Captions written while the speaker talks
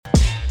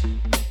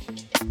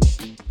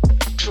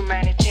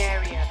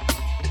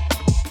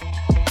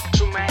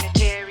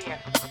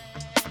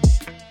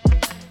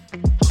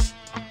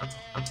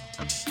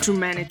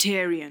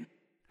Humanitarian.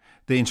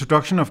 The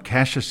introduction of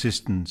cash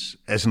assistance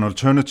as an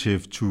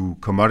alternative to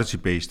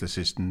commodity-based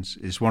assistance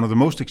is one of the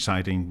most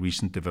exciting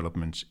recent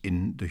developments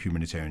in the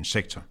humanitarian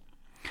sector.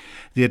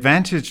 The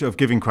advantage of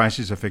giving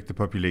crisis-affected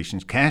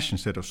populations cash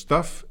instead of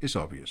stuff is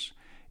obvious.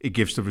 It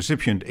gives the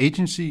recipient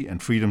agency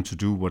and freedom to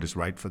do what is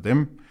right for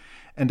them,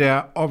 and there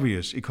are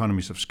obvious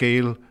economies of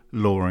scale,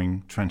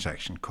 lowering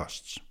transaction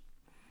costs.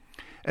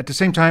 At the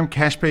same time,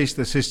 cash-based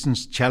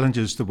assistance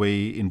challenges the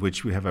way in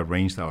which we have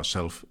arranged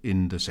ourselves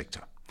in the sector.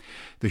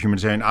 The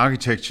humanitarian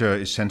architecture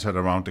is centered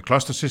around the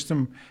cluster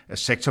system, a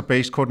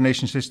sector-based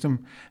coordination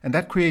system, and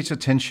that creates a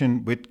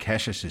tension with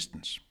cash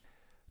assistance.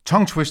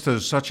 Tongue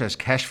twisters such as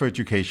cash for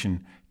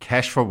education,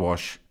 cash for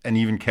wash, and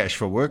even cash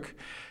for work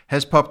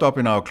has popped up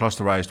in our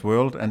clusterized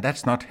world, and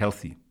that's not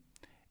healthy.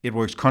 It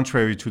works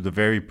contrary to the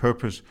very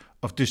purpose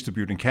of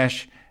distributing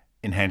cash,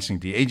 enhancing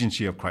the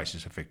agency of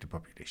crisis-affected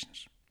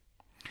populations.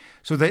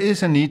 So there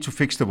is a need to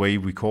fix the way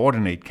we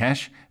coordinate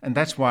cash, and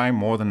that's why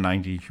more than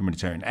 90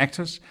 humanitarian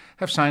actors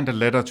have signed a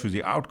letter to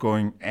the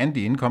outgoing and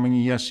the incoming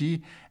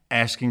ERC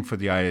asking for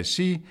the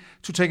ISC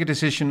to take a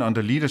decision on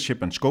the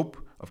leadership and scope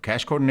of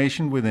cash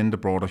coordination within the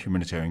broader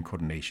humanitarian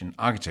coordination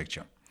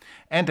architecture.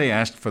 And they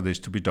asked for this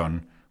to be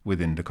done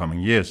within the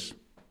coming years.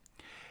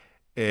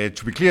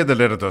 To be clear, the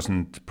letter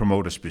doesn't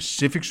promote a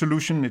specific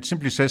solution. It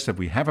simply says that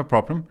we have a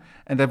problem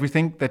and that we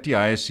think that the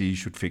ISC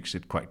should fix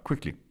it quite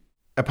quickly.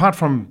 Apart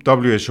from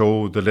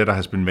WHO, the letter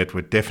has been met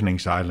with deafening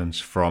silence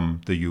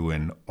from the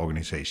UN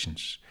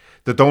organizations.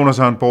 The donors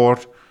are on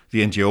board,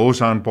 the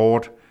NGOs are on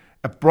board.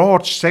 A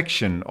broad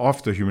section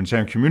of the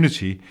humanitarian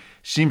community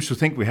seems to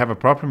think we have a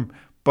problem,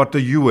 but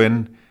the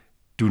UN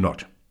do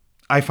not.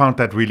 I found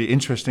that really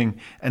interesting,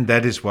 and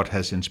that is what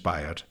has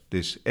inspired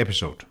this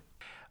episode.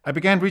 I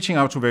began reaching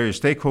out to various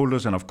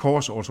stakeholders and of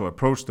course also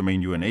approached the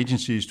main UN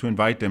agencies to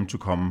invite them to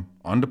come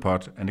on the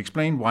pod and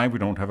explain why we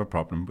don't have a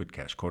problem with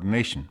cash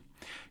coordination.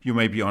 You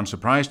may be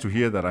unsurprised to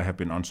hear that I have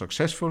been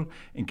unsuccessful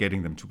in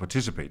getting them to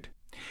participate.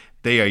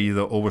 They are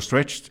either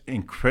overstretched,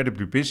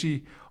 incredibly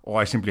busy,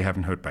 or I simply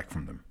haven't heard back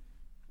from them.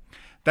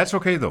 That's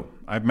okay though.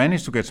 I've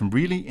managed to get some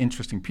really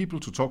interesting people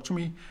to talk to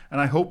me,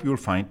 and I hope you'll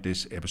find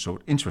this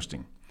episode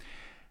interesting.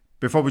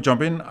 Before we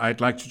jump in,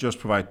 I'd like to just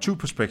provide two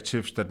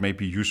perspectives that may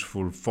be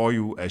useful for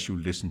you as you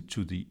listen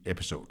to the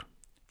episode.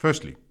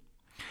 Firstly,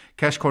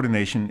 cash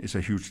coordination is a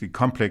hugely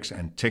complex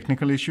and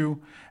technical issue,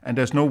 and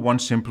there's no one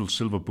simple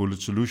silver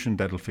bullet solution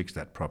that'll fix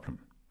that problem.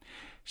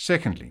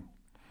 Secondly,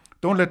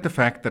 don't let the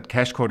fact that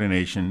cash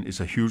coordination is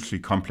a hugely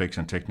complex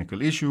and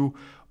technical issue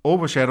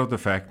overshadow the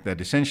fact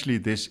that essentially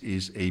this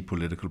is a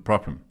political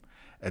problem.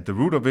 At the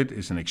root of it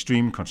is an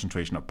extreme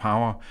concentration of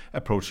power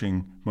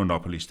approaching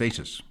monopoly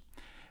status.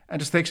 And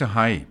the stakes are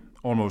high.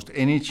 Almost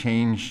any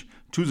change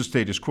to the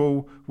status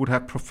quo would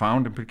have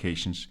profound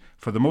implications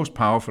for the most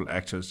powerful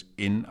actors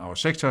in our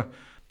sector.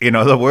 In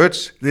other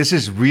words, this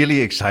is really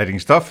exciting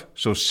stuff,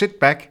 so sit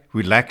back,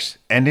 relax,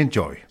 and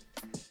enjoy.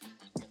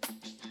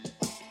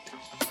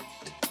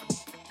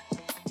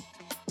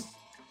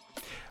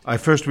 I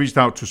first reached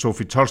out to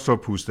Sophie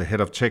Tolstrup, who's the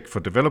head of tech for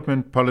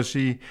development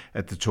policy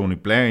at the Tony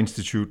Blair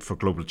Institute for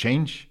Global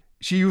Change.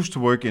 She used to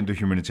work in the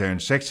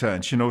humanitarian sector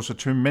and she knows a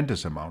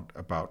tremendous amount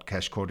about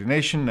cash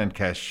coordination and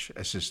cash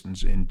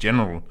assistance in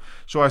general.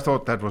 So I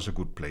thought that was a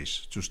good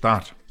place to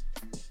start.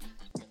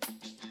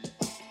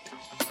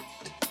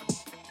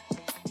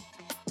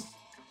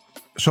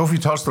 Sophie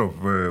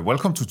Tolstrup,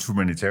 welcome to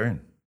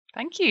Humanitarian.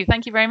 Thank you.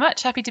 Thank you very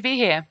much. Happy to be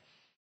here.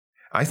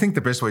 I think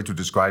the best way to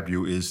describe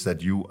you is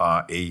that you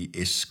are a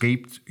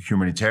escaped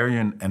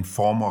humanitarian and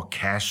former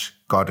cash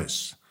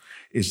goddess.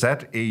 Is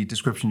that a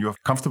description you're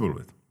comfortable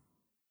with?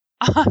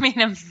 I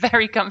mean, I'm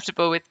very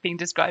comfortable with being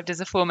described as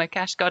a former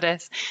cash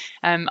goddess.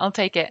 I'll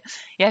take it.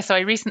 Yeah, so I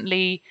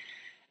recently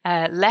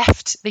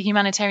left the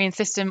humanitarian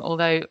system,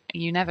 although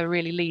you never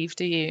really leave,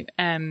 do you?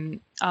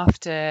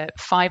 After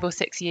 5 or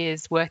 6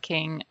 years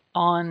working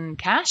on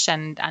cash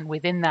and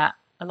within that,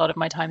 a lot of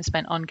my time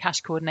spent on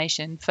cash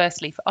coordination,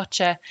 firstly for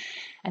OCHA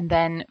and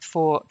then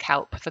for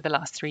CALP for the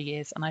last 3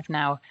 years. And I've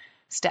now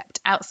stepped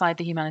outside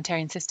the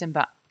humanitarian system,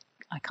 but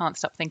I can't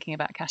stop thinking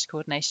about cash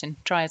coordination,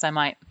 try as I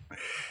might.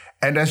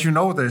 And as you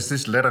know, there's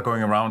this letter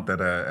going around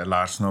that a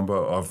large number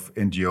of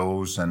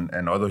NGOs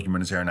and other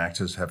humanitarian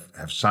actors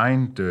have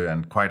signed,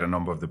 and quite a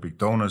number of the big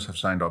donors have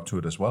signed up to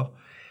it as well,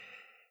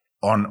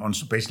 on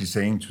basically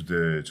saying to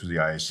the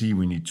ISC,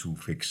 we need to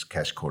fix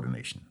cash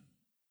coordination.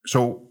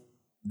 So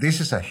this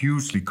is a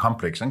hugely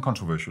complex and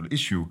controversial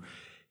issue.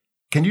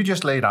 Can you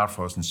just lay it out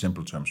for us in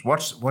simple terms?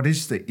 What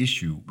is the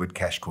issue with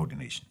cash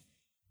coordination?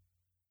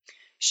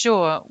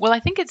 Sure. Well, I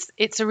think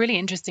it's a really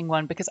interesting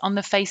one because on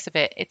the face of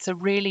it, it's a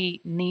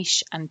really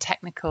niche and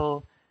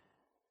technical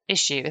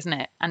issue, isn't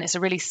it? And it's a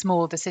really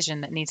small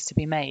decision that needs to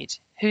be made.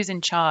 Who's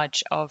in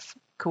charge of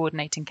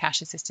coordinating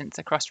cash assistance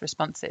across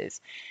responses?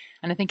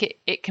 And I think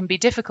it can be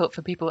difficult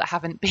for people that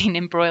haven't been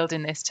embroiled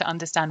in this to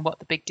understand what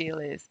the big deal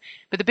is.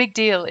 But the big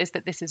deal is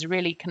that this is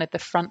really kind of the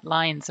front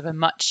lines of a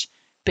much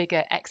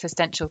bigger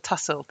existential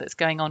tussle that's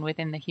going on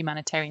within the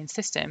humanitarian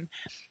system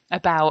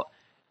about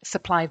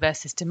supply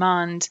versus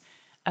demand,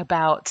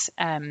 about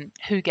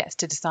who gets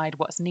to decide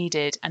what's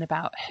needed and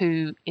about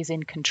who is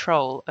in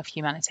control of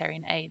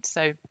humanitarian aid.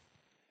 So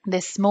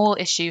this small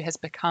issue has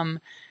become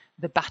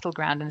the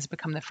battleground and has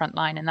become the front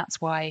line, and that's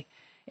why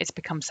it's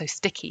become so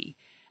sticky.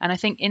 And I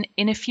think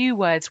in a few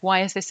words,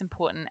 why is this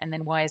important, and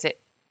then why is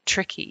it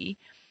tricky?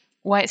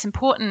 Why it's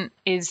important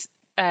is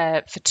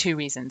for two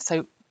reasons.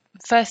 So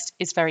first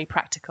is very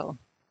practical.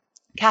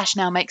 Cash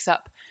now makes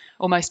up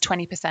almost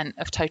 20%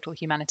 of total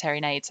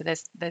humanitarian aid. So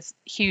there's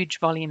huge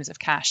volumes of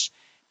cash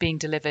being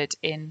delivered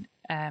in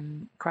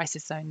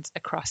crisis zones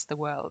across the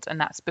world, and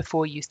that's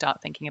before you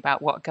start thinking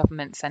about what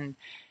governments and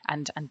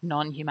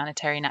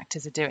non-humanitarian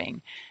actors are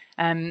doing.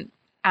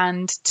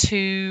 And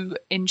to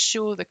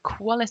ensure the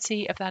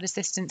quality of that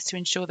assistance, to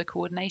ensure the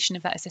coordination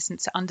of that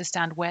assistance, to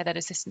understand where that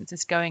assistance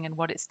is going and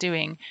what it's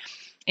doing,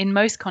 in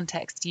most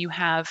contexts, you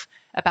have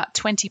about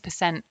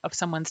 20% of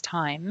someone's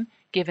time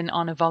given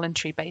on a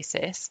voluntary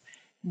basis,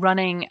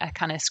 running a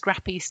kind of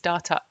scrappy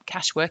startup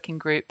cash working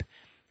group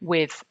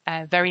with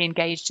very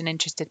engaged and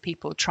interested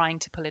people trying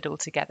to pull it all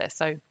together.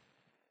 So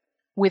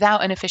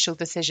without an official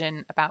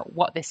decision about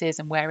what this is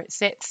and where it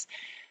sits,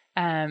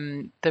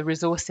 the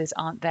resources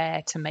aren't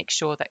there to make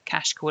sure that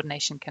cash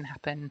coordination can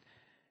happen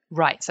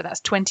right. So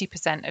that's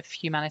 20% of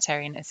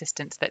humanitarian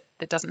assistance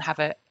that doesn't have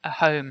a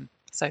home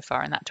so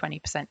far, and that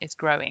 20% is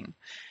growing.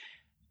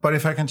 But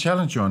if I can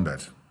challenge you on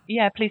that.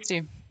 Yeah, please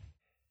do.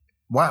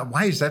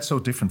 Why is that so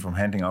different from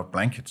handing out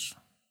blankets?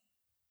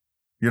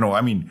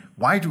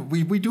 Why do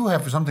we do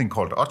have something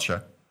called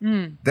OCHA?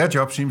 Their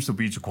job seems to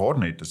be to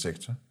coordinate the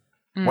sector.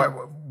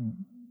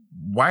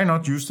 Why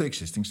not use the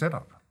existing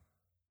setup?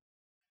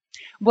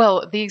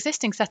 Well, the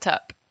existing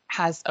setup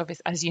has,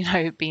 as you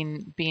know,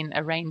 been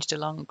arranged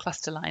along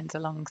cluster lines,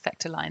 along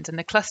sector lines, and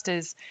the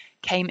clusters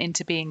came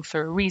into being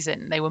for a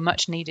reason. They were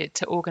much needed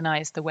to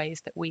organise the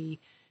ways that we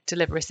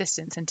deliver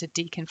assistance and to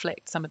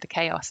deconflict some of the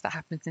chaos that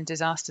happens in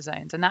disaster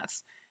zones, and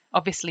that's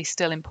obviously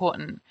still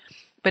important.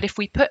 But as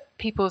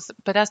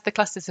the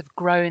clusters have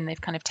grown,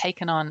 they've kind of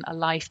taken on a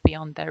life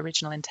beyond their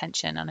original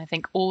intention. And I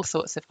think all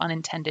sorts of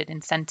unintended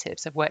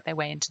incentives have worked their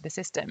way into the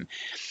system.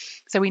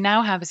 So we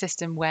now have a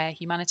system where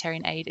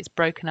humanitarian aid is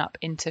broken up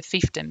into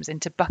fiefdoms,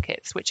 into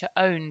buckets, which are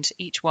owned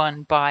each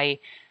one by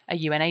a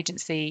UN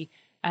agency,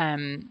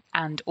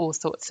 and all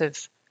sorts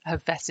of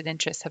vested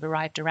interests have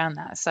arrived around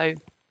that. So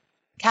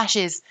cash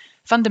is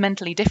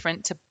fundamentally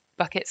different to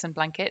buckets and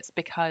blankets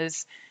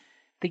because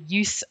the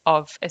use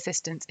of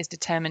assistance is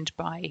determined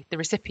by the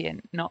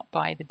recipient, not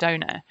by the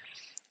donor.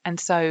 And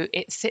so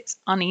it sits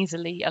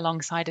uneasily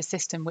alongside a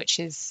system which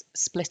is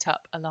split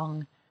up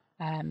along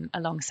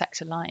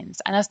sector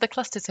lines. And as the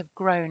clusters have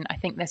grown, I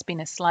think there's been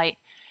a slight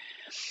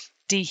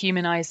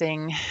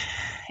dehumanizing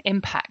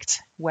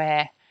impact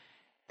where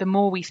the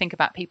more we think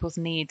about people's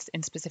needs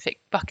in specific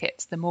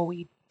buckets, the more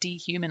we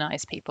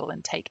dehumanize people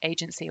and take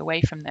agency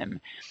away from them.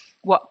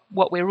 What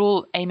we're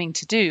all aiming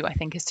to do, I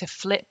think, is to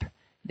flip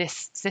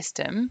this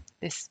system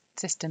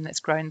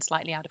that's grown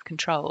slightly out of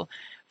control,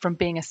 from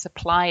being a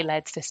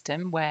supply-led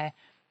system where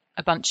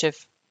a bunch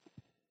of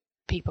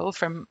people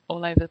from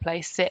all over the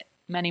place sit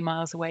many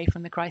miles away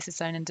from the crisis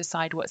zone and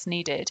decide what's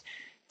needed,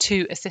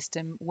 to a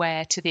system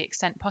where, to the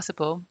extent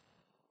possible,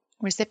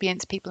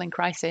 recipients, people in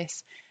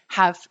crisis,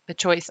 have the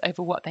choice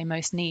over what they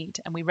most need.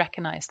 And we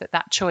recognise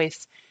that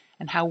choice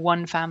and how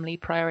one family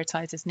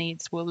prioritises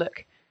needs will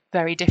look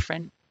very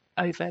different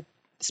over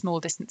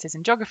small distances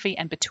in geography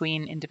and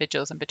between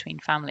individuals and between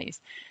families.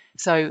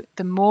 So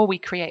the more we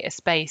create a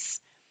space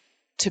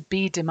to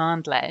be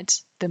demand-led,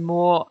 the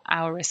more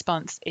our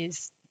response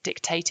is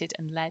dictated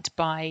and led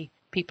by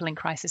people in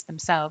crisis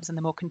themselves, and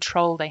the more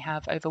control they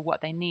have over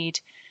what they need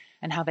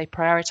and how they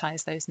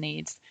prioritize those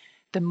needs,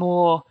 the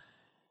more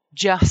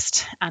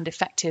just and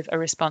effective a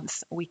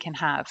response we can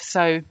have.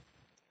 So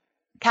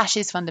cash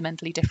is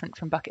fundamentally different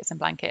from buckets and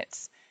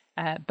blankets.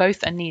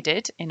 Both are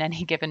needed in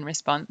any given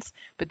response,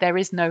 but there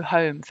is no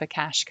home for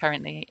cash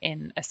currently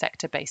in a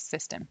sector-based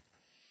system.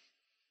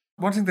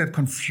 One thing that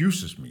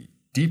confuses me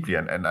deeply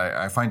and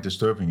I find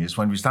disturbing is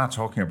when we start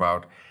talking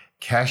about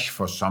cash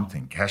for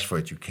something, cash for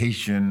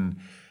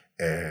education,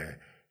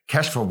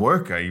 cash for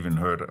work. I even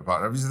heard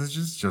about.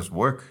 It's just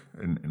work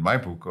in my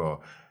book. Or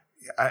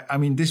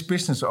this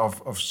business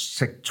of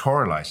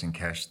sectoralizing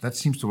cash, that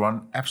seems to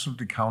run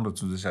absolutely counter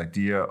to this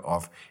idea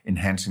of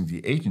enhancing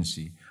the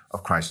agency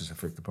of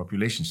crisis-affected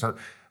populations. So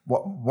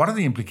what are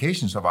the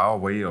implications of our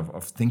way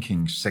of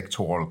thinking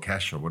sectoral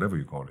cash, or whatever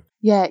you call it?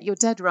 Yeah, you're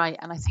dead right.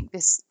 And I think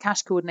this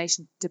cash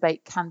coordination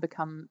debate can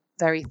become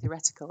very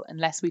theoretical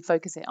unless we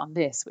focus it on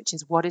this, which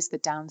is what is the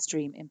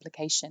downstream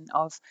implication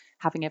of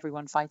having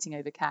everyone fighting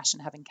over cash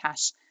and having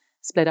cash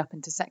split up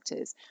into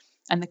sectors.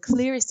 And the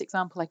clearest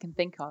example I can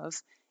think of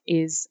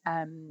is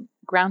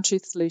Ground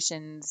Truth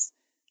Solutions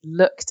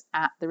looked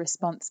at the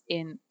response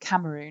in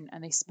Cameroon,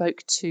 and they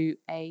spoke to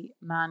a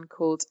man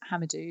called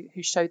Hamadou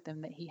who showed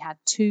them that he had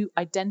two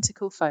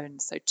identical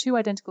phones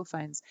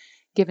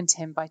given to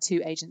him by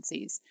two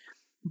agencies.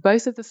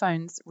 Both of the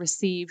phones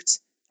received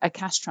a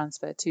cash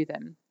transfer to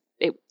them.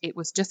 It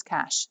was just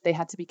cash. They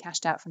had to be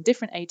cashed out from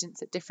different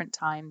agents at different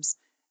times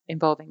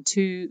involving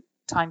two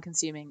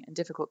time-consuming and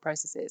difficult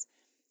processes.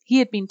 He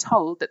had been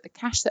told that the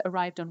cash that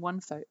arrived on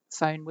one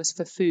phone was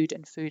for food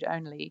and food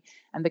only,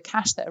 and the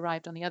cash that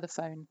arrived on the other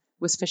phone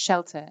was for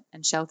shelter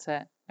and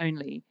shelter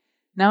only.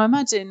 Now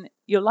imagine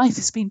your life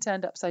has been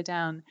turned upside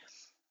down.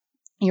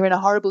 You're in a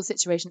horrible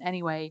situation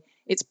anyway.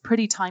 It's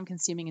pretty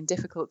time-consuming and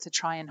difficult to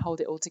try and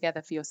hold it all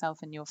together for yourself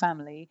and your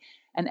family.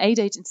 And aid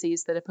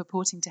agencies that are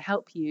purporting to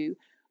help you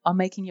are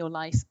making your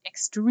life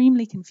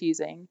extremely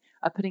confusing,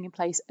 are putting in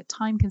place a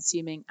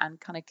time-consuming and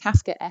kind of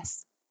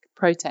Kafka-esque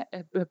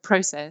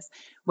process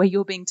where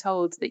you're being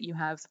told that you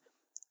have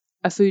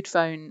a food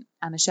phone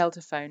and a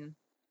shelter phone.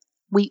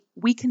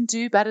 We can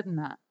do better than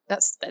that.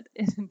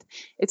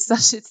 It's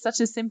such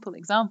a simple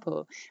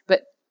example,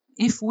 but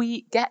if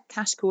we get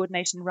cash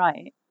coordination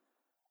right,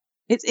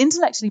 it's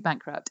intellectually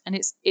bankrupt, and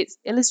it's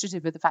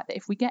illustrative of the fact that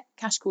if we get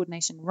cash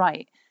coordination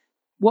right,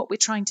 what we're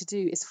trying to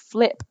do is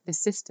flip the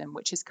system,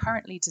 which is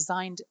currently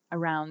designed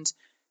around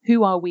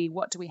who are we,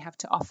 what do we have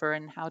to offer,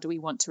 and how do we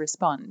want to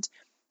respond.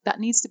 That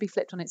needs to be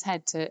flipped on its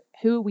head to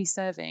who are we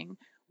serving,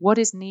 what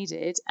is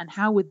needed, and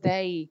how would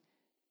they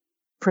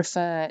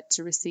prefer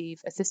to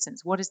receive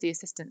assistance? What is the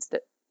assistance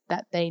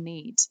that they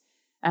need?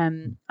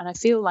 And I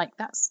feel like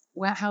that's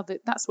what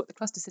the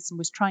cluster system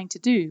was trying to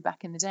do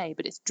back in the day,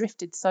 but it's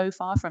drifted so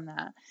far from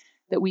that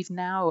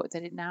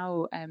it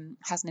now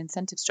has an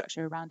incentive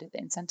structure around it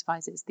that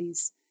incentivizes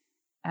these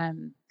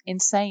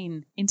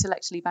insane,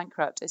 intellectually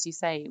bankrupt, as you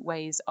say,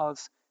 ways of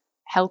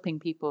helping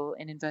people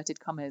in inverted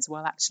commas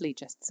while actually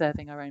just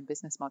serving our own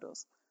business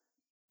models.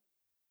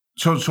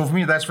 So for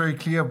me, that's very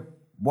clear.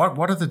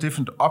 What are the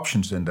different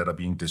options then that are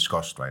being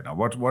discussed right now?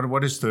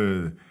 What is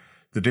the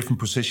different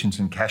positions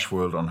in cash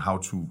world on how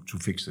to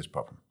fix this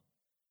problem?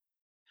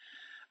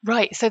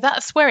 Right, so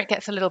that's where it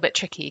gets a little bit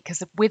tricky,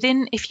 because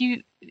if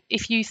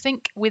you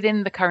think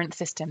within the current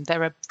system,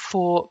 there are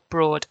four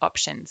broad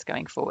options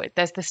going forward.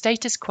 There's the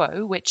status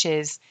quo, which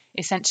is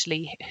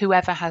essentially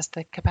whoever has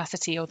the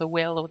capacity or the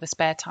will or the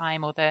spare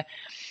time or the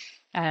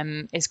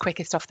is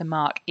quickest off the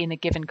mark in a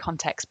given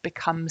context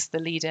becomes the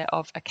leader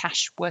of a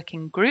cash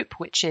working group,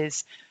 which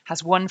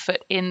has one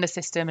foot in the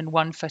system and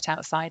one foot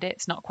outside it.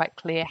 It's not quite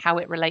clear how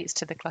it relates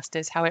to the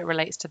clusters, how it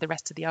relates to the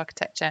rest of the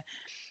architecture,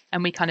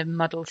 and we kind of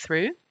muddle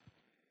through.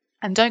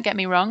 And don't get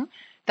me wrong,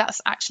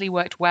 that's actually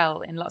worked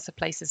well in lots of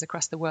places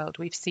across the world.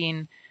 We've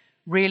seen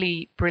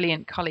really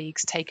brilliant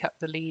colleagues take up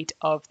the lead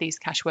of these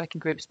cash working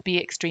groups, be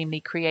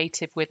extremely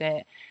creative with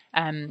it,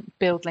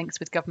 build links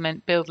with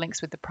government, build links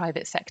with the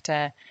private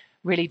sector,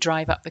 really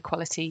drive up the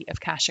quality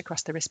of cash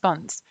across the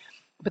response.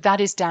 But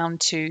that is down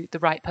to the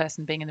right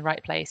person being in the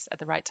right place at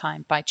the right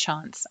time by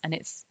chance, and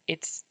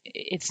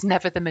it's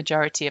never the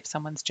majority of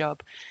someone's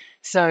job.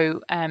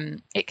 So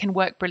it can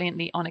work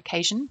brilliantly on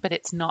occasion, but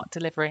it's not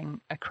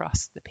delivering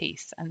across the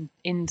piece. And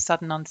in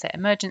sudden onset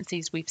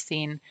emergencies, we've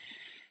seen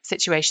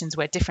situations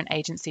where different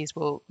agencies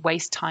will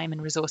waste time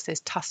and resources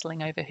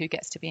tussling over who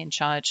gets to be in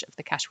charge of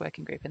the cash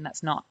working group, and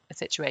that's not a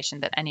situation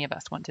that any of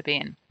us want to be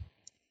in.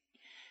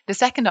 The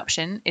second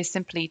option is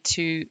simply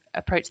to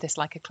approach this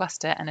like a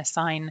cluster and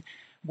assign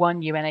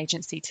one UN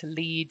agency to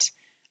lead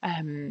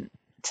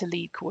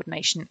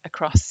coordination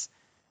across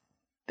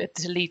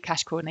to lead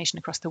cash coordination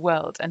across the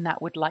world, and that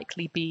would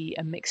likely be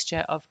a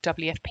mixture of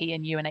WFP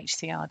and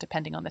UNHCR,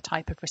 depending on the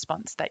type of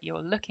response that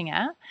you're looking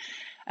at.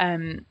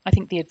 I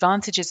think the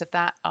advantages of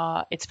that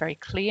are it's very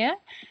clear.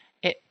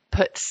 It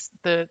puts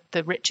the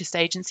richest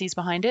agencies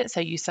behind it, so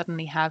you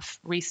suddenly have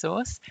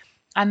resource.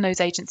 And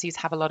those agencies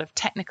have a lot of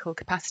technical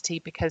capacity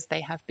because they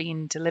have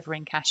been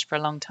delivering cash for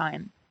a long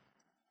time.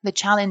 The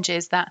challenge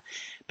is that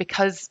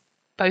because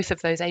both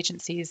of those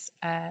agencies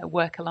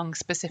work along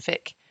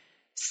specific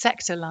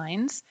sector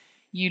lines,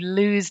 you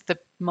lose the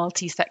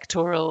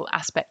multi-sectoral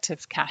aspect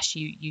of cash.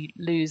 You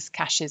lose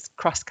cash's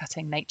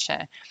cross-cutting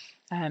nature,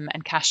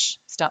 and cash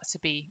starts to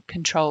be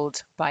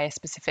controlled by a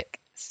specific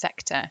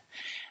sector.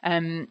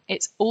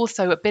 It's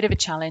also a bit of a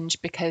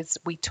challenge because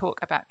we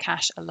talk about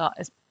cash a lot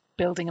as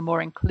building a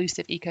more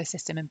inclusive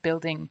ecosystem and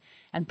building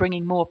and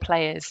bringing more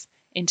players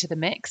into the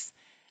mix.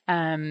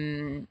 WFP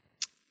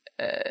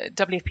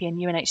and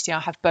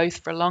UNHCR have both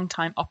for a long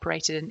time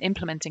operated an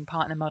implementing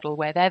partner model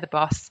where they're the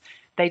boss,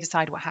 they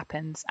decide what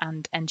happens,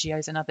 and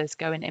NGOs and others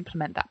go and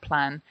implement that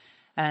plan.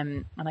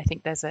 And I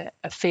think there's a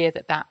fear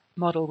that that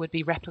model would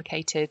be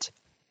replicated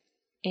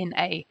in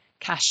a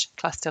cash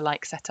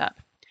cluster-like setup.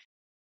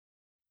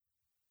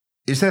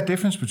 Is there a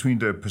difference between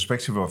the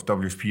perspective of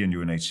WFP and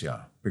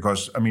UNHCR?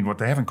 Because, I mean, what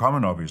they have in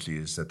common, obviously,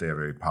 is that they're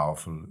very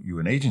powerful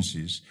UN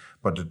agencies.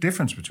 But the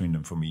difference between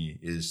them, for me,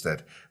 is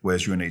that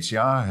whereas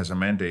UNHCR has a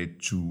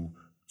mandate to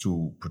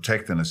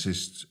protect and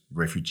assist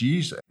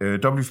refugees,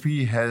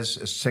 WFP has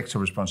a sector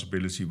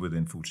responsibility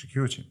within food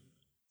security.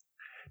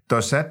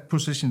 Does that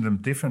position them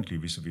differently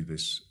vis-a-vis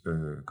this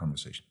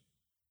conversation?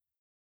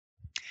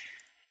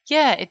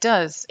 Yeah, it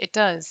does. It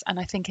does. And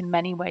I think in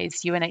many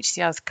ways,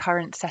 UNHCR's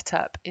current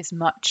setup is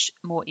much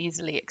more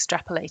easily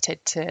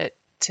extrapolated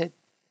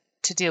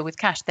to deal with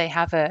cash. They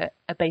have a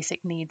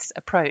basic needs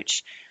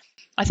approach.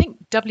 I think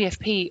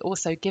WFP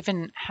also,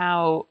 given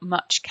how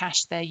much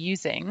cash they're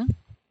using,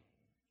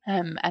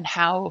 and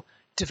how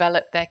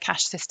developed their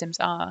cash systems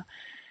are,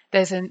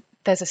 there's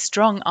a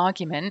strong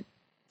argument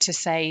to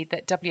say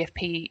that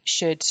WFP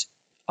should,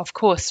 of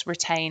course,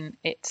 retain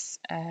its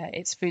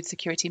food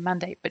security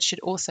mandate, but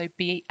should also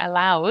be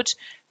allowed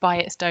by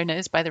its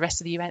donors, by the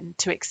rest of the UN,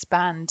 to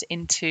expand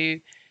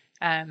into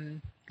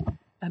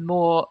a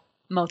more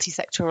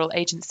multi-sectoral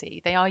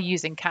agency. They are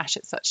using cash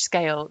at such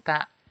scale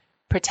that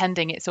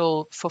pretending it's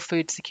all for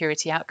food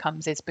security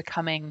outcomes is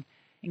becoming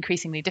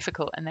increasingly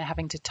difficult, and they're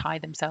having to tie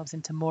themselves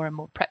into more and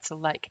more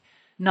pretzel-like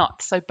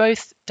knots. So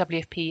both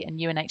WFP and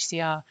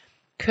UNHCR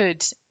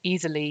could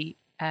easily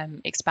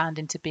expand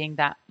into being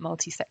that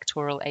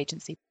multi-sectoral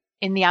agency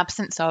in the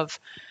absence of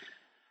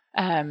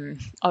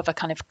a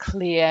kind of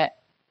clear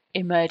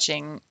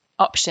emerging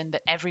option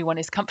that everyone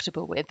is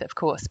comfortable with, of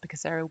course,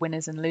 because there are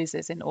winners and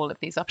losers in all of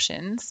these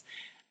options.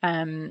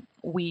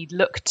 We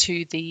look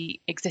to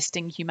the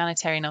existing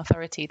humanitarian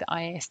authority, the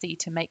IASC,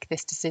 to make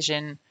this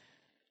decision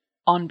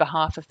on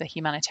behalf of the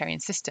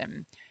humanitarian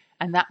system.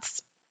 And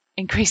that's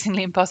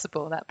increasingly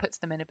impossible. That puts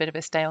them in a bit of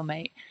a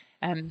stalemate.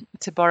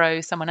 To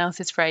borrow someone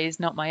else's phrase,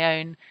 not my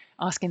own,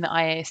 asking the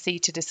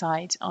IASC to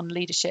decide on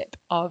leadership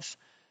of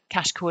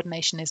cash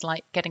coordination is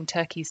like getting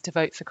turkeys to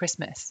vote for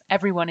Christmas.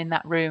 Everyone in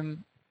that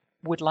room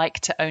would like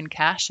to own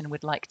cash and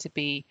would like to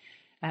be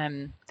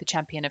the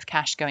champion of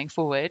cash going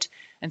forward.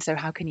 And so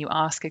how can you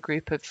ask a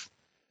group of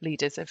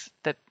leaders of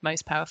the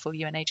most powerful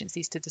UN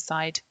agencies to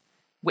decide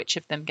which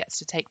of them gets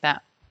to take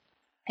that?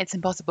 It's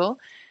impossible.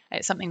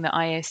 It's something that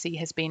IASC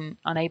has been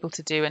unable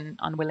to do and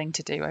unwilling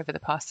to do over the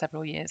past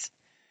several years.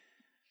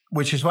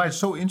 Which is why it's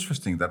so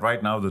interesting that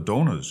right now the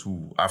donors,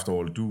 who after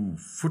all do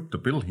foot the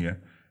bill here,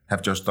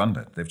 have just done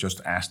that. They've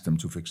just asked them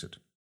to fix it.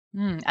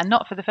 And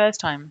not for the first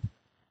time.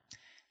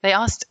 They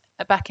asked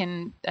back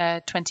in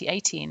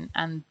 2018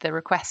 and the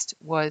request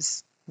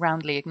was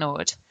roundly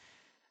ignored.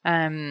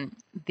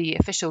 The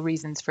official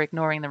reasons for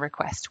ignoring the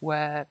request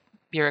were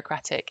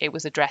bureaucratic. It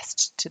was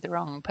addressed to the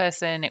wrong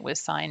person. It was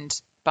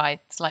signed by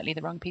slightly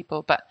the wrong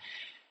people. But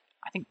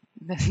I think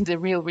the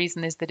real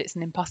reason is that it's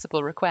an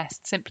impossible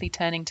request. Simply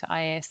turning to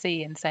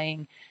IASC and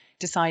saying,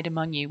 decide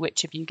among you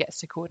which of you gets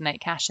to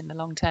coordinate cash in the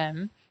long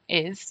term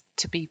is,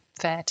 to be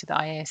fair to the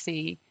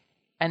IASC,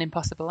 an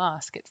impossible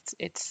ask.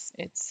 It's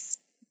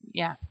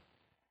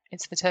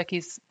the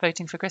turkeys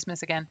voting for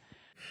Christmas again.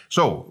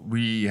 So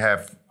we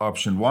have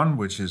option 1,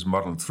 which is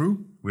muddled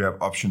through. We have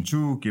option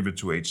 2, give it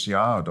to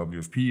HCR or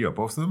WFP or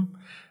both of them.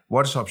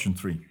 What is option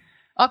 3?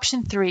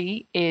 Option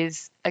 3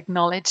 is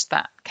acknowledge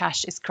that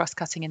cash is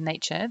cross-cutting in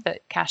nature,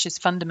 that cash is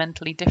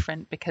fundamentally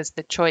different because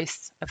the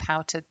choice of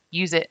how to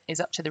use it is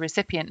up to the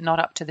recipient, not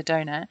up to the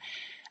donor,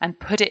 and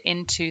put it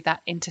into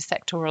that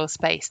intersectoral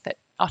space that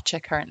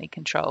OCHA currently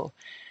control.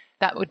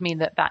 That would mean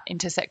that that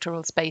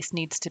intersectoral space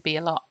needs to be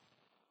a lot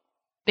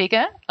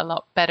bigger, a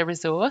lot better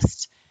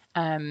resourced,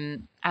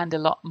 and a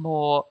lot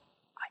more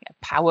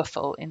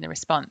powerful in the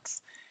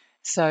response.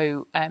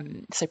 So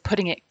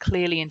putting it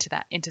clearly into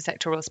that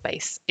intersectoral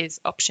space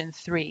is option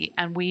 3.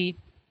 And we,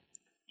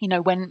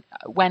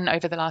 when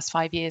over the last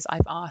 5 years,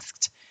 I've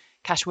asked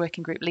cash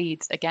working group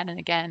leads again and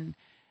again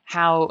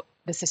how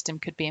the system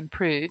could be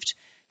improved,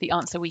 the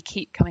answer we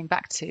keep coming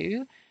back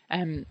to,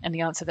 and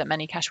the answer that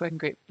many cash working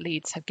group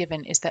leads have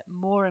given, is that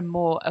more and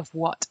more of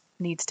what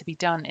needs to be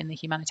done in the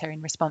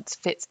humanitarian response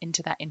fits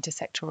into that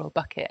intersectoral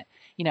bucket.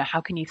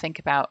 How can you think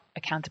about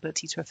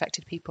accountability to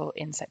affected people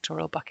in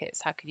sectoral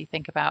buckets? How can you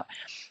think about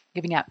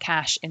giving out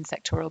cash in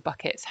sectoral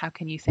buckets? How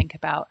can you think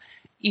about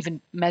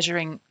even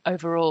measuring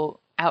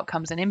overall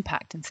outcomes and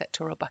impact in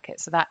sectoral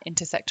buckets? So that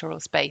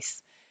intersectoral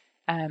space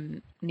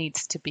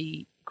needs to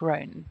be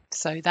grown.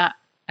 So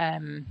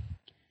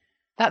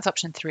that's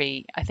option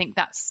 3. I think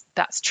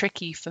that's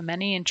tricky for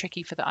many and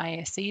tricky for the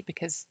IASC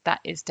because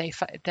that is de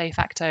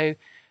facto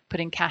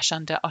putting cash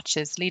under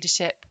OCHA's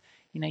leadership.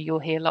 You'll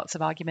hear lots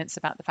of arguments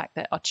about the fact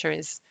that OCHA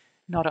is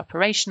not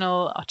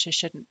operational. OCHA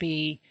shouldn't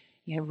be,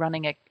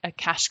 running a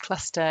cash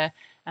cluster,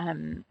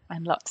 and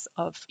lots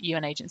of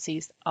UN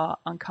agencies are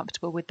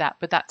uncomfortable with that.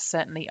 But that's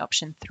certainly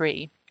option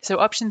 3. So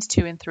options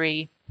 2 and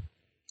 3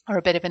 are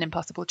a bit of an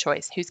impossible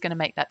choice. Who's going to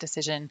make that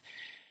decision?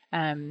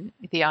 The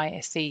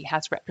IASC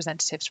has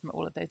representatives from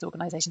all of those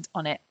organizations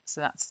on it,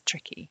 so that's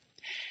tricky.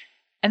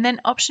 And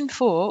then option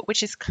 4,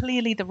 which is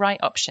clearly the right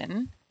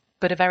option,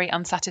 but a very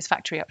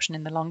unsatisfactory option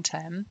in the long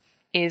term,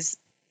 is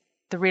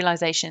the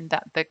realization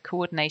that the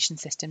coordination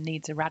system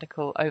needs a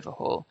radical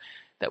overhaul,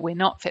 that we're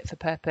not fit for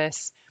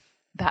purpose,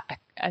 that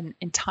an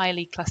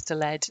entirely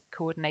cluster-led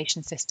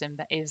coordination system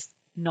that is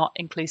not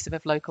inclusive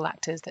of local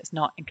actors, that's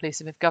not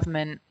inclusive of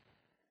government,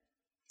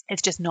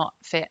 it's just not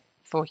fit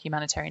for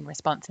humanitarian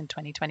response in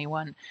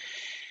 2021.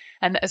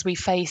 And as we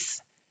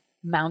face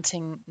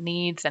mounting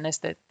needs and as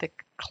the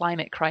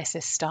climate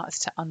crisis starts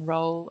to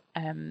unroll,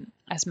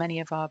 as many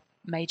of our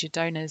major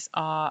donors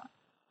are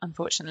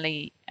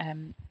unfortunately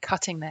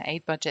cutting their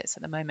aid budgets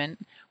at the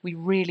moment, we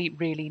really,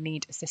 really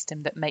need a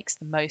system that makes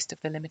the most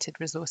of the limited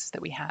resources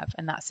that we have.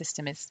 And that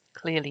system is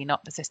clearly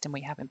not the system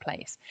we have in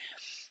place.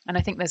 And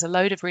I think there's a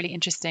load of really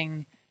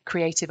interesting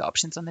creative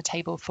options on the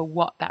table for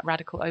what that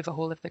radical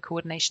overhaul of the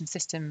coordination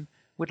system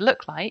would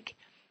look like.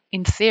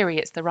 In theory,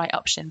 it's the right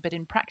option, but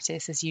in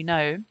practice, as you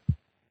know,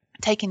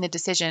 taking the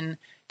decision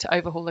to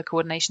overhaul the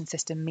coordination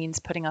system means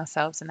putting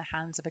ourselves in the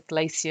hands of a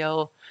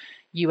glacial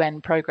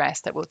UN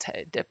process that will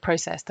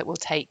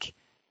take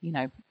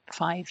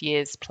 5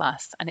 years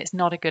plus, and it's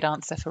not a good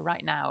answer for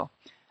right now.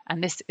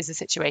 And this is a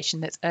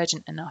situation that's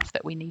urgent enough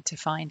that we need to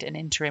find an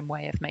interim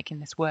way of making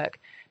this work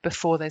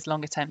before those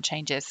longer term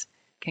changes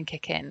can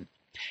kick in.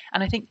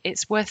 And I think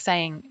it's worth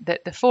saying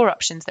that the 4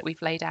 options that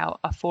we've laid out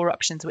are 4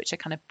 options which are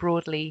kind of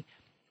broadly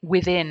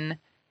within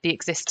the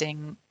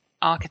existing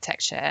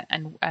architecture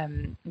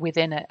and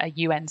within a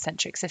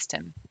UN-centric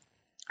system.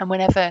 And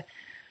whenever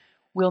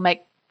we'll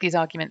make these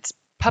arguments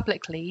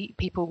publicly,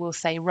 people will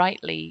say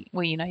rightly,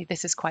 well,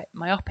 this is quite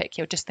myopic.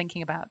 You're just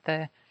thinking about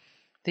the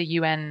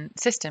UN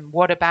system.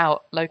 What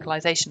about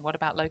localization? What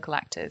about local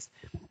actors?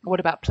 What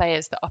about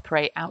players that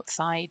operate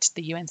outside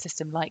the UN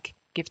system, like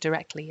Give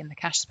Directly in the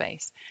cash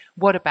space?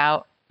 What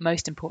about,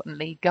 most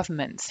importantly,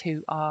 governments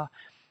who are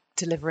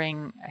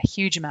delivering a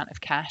huge amount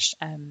of cash,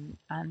 and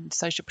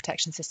social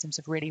protection systems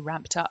have really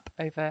ramped up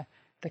over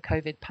the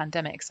COVID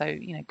pandemic. So,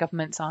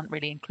 governments aren't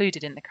really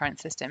included in the current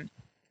system.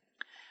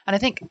 And I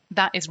think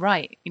that is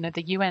right.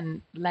 The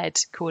UN-led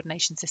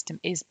coordination system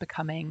is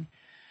becoming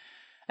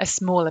a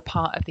smaller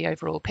part of the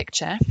overall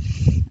picture.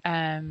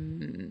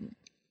 And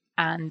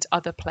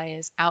other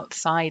players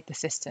outside the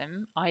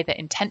system, either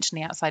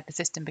intentionally outside the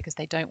system because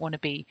they don't want to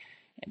be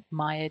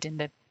mired in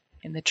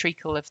the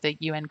treacle of the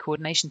UN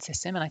coordination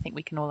system, and I think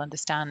we can all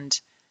understand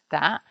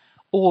that,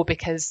 or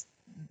because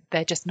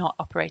they're just not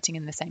operating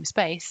in the same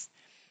space,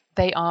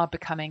 they are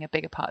becoming a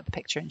bigger part of the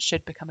picture and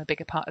should become a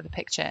bigger part of the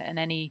picture, and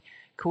any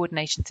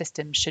coordination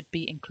system should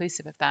be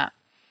inclusive of that.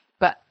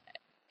 But,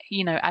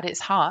 at its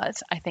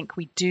heart, I think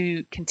we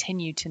do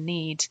continue to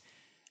need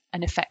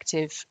an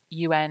effective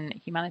UN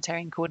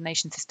humanitarian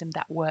coordination system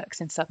that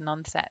works in sudden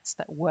onsets,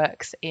 that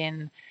works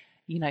in,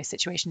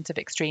 situations of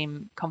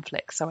extreme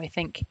conflict. So I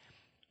think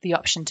the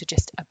option to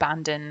just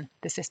abandon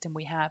the system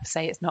we have,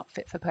 say it's not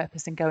fit for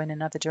purpose and go in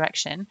another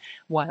direction,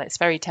 while it's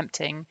very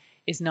tempting,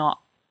 is not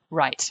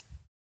right.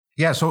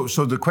 Yeah, so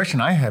the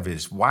question I have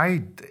is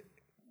why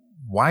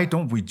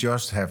don't we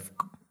just have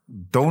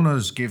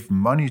donors give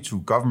money to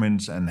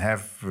governments and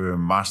have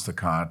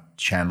MasterCard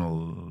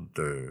channel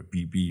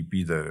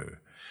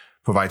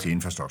provide the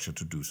infrastructure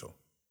to do so?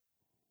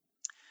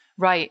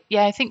 Right.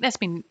 Yeah, I think there's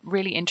been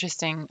really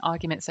interesting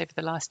arguments over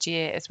the last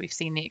year as we've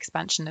seen the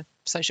expansion of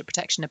social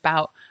protection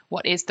about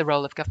what is the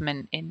role of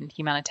government in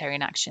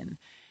humanitarian action.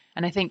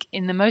 And I think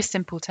in the most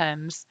simple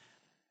terms,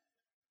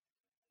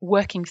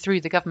 working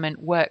through the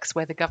government works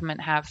where the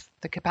government have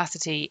the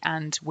capacity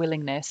and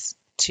willingness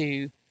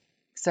to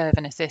serve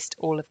and assist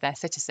all of their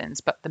citizens.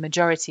 But the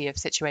majority of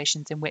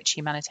situations in which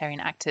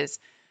humanitarian actors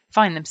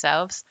find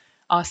themselves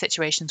are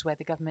situations where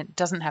the government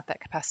doesn't have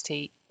that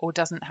capacity or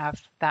doesn't have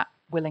that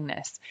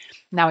willingness.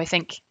 Now, I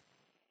think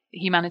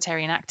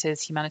humanitarian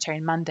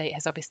mandate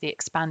has obviously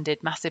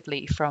expanded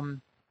massively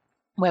from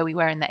where we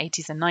were in the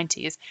 80s and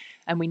 90s,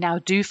 and we now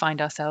do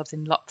find ourselves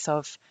in lots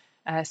of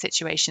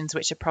situations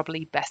which are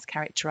probably best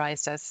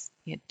characterized as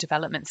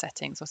development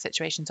settings or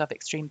situations of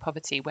extreme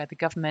poverty, where the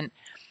government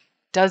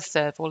does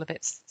serve all of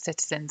its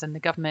citizens, and the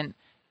government,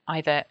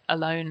 either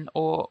alone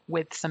or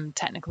with some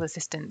technical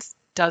assistance,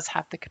 does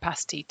have the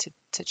capacity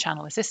to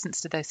channel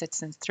assistance to those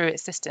citizens through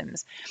its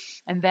systems.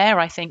 And there,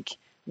 I think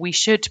we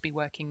should be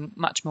working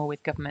much more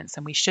with governments,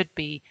 and we should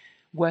be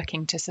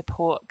working to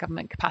support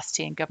government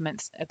capacity and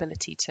government's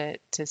ability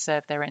to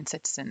serve their own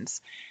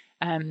citizens.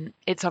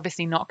 It's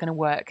obviously not going to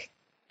work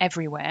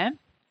everywhere,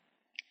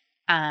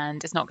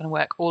 and it's not going to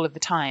work all of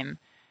the time.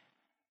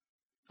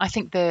 I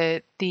think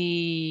the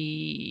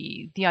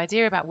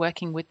idea about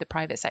working with the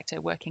private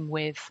sector, working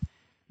with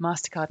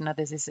MasterCard and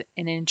others, is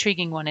an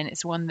intriguing one, and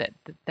it's one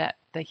that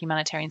the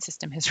humanitarian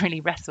system has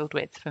really wrestled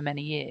with for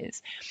many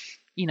years.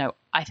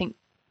 I think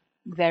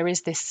there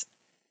is this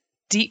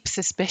deep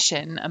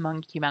suspicion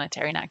among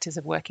humanitarian actors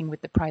of working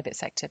with the private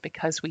sector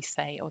because we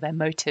say, their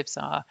motives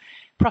are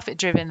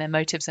profit-driven, their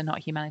motives are not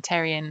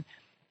humanitarian.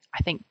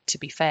 I think, to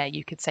be fair,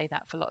 you could say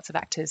that for lots of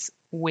actors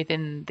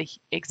within the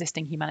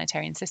existing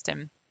humanitarian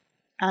system.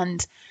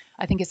 And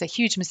I think it's a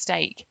huge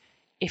mistake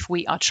if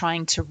we are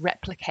trying to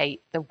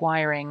replicate the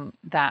wiring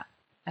that,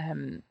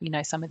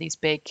 some of these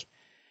big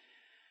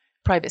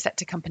private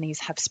sector companies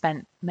have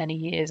spent many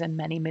years and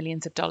many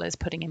millions of dollars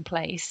putting in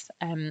place.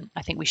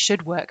 I think we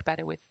should work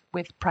better with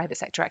private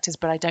sector actors,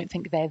 but I don't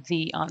think they're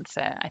the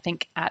answer. I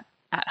think at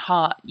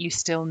heart, you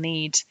still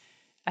need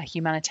a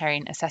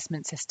humanitarian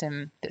assessment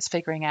system that's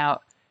figuring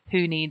out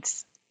who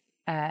needs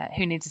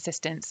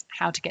assistance,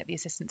 how to get the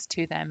assistance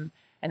to them,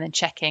 and then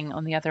checking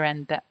on the other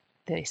end that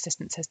the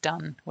assistance has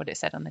done what it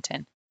said on the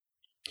tin.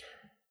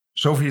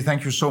 Sophie,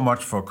 thank you so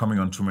much for coming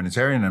on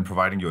Humanitarian and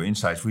providing your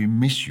insights. We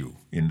miss you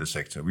in the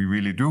sector. We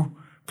really do.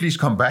 Please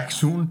come back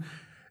soon.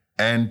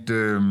 And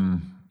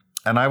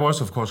And I was,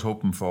 of course,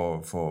 hoping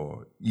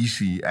for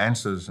easy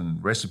answers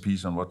and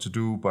recipes on what to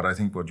do, but I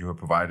think what you have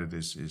provided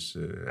is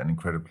an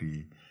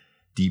incredibly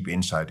deep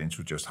insight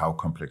into just how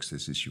complex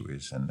this issue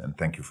is, and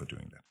thank you for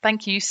doing that.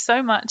 Thank you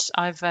so much.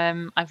 I've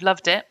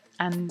loved it,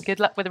 and good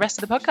luck with the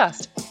rest of the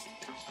podcast.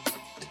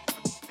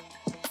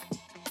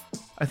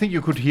 I think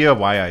you could hear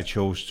why I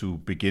chose to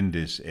begin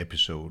this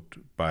episode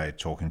by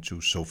talking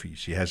to Sophie.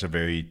 She has a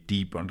very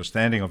deep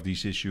understanding of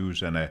these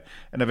issues and a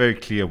very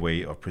clear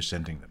way of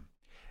presenting them.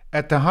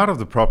 At the heart of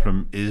the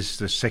problem is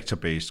the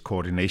sector-based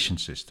coordination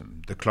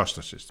system, the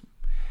cluster system.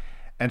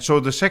 And so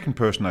the second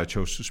person I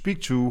chose to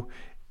speak to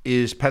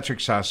is Patrick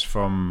Sass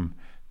from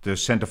the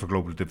Center for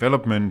Global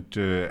Development,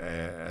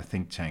 a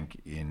think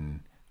tank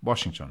in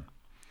Washington.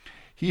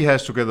 He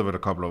has, together with a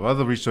couple of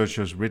other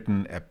researchers,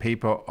 written a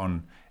paper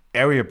on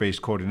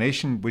area-based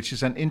coordination, which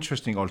is an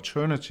interesting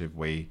alternative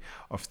way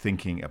of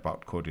thinking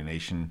about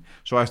coordination.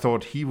 So I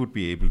thought he would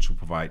be able to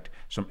provide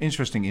some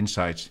interesting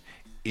insights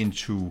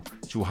into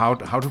how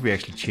do we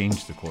actually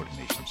change the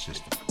coordination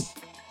system.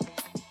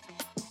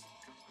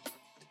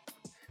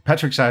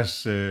 Patrick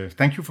Sass,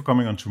 thank you for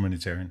coming on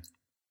Humanitarian.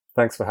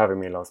 Thanks for having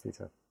me, Lars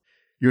Peter.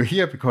 You're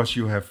here because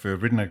you have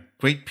written a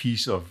great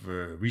piece of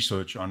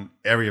research on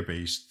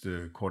area-based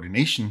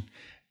coordination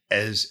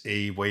as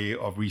a way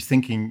of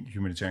rethinking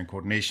humanitarian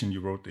coordination.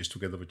 You wrote this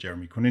together with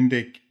Jeremy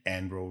Konindick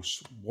and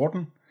Rose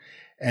Warden,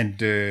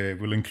 and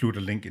we'll include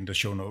a link in the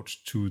show notes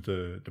to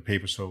the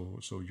paper,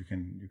 so you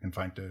can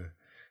find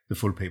the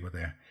full paper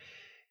there.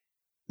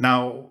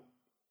 Now,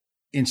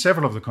 in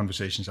several of the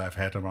conversations I've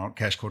had around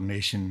cash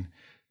coordination,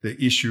 the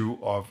issue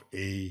of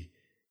a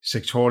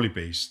sectorally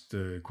based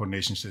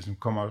coordination system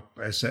come up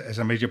as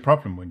a major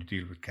problem when you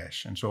deal with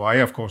cash. And so I,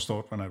 of course,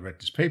 thought when I read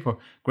this paper,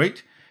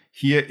 great,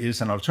 here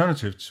is an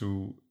alternative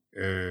to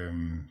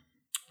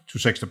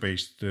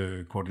sector-based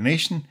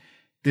coordination.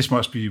 This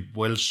must be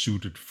well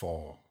suited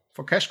for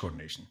cash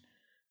coordination.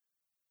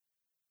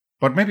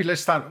 But maybe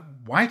let's start.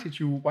 Why did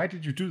you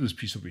do this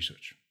piece of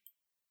research?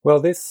 Well,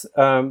 this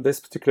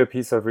particular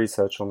piece of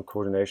research on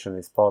coordination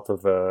is part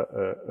of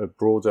a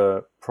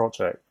broader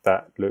project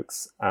that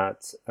looks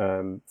at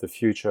the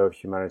future of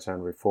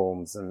humanitarian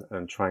reforms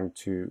and trying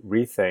to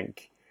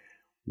rethink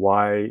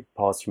why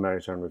past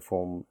humanitarian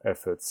reform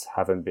efforts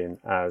haven't been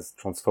as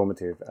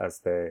transformative as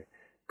they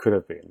could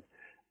have been.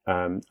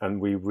 And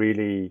we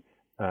really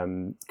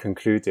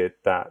concluded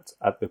that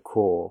at the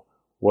core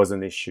was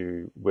an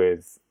issue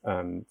with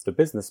the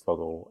business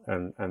model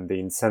and the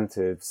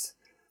incentives,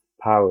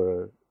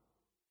 power,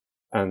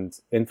 and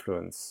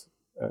influence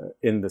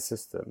in the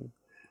system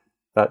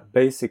that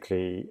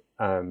basically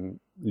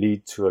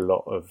lead to a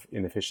lot of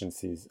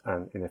inefficiencies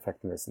and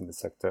ineffectiveness in the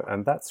sector.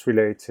 And that's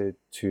related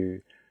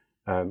to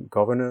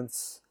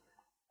governance,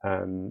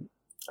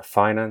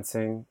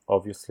 financing,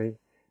 obviously,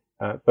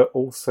 but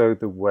also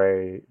the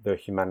way the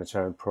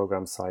humanitarian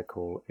program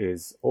cycle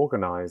is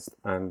organized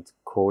and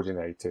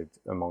coordinated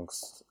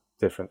amongst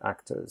different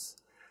actors.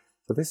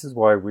 So this is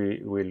why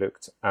we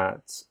looked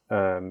at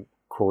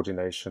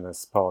coordination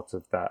as part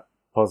of that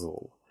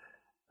puzzle,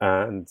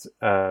 and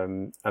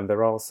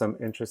there are some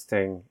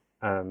interesting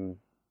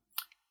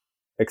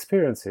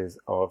experiences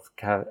of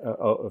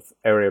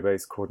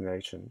area-based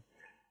coordination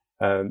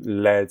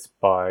led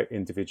by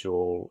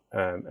individual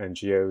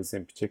NGOs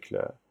in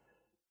particular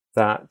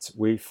that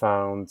we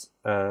found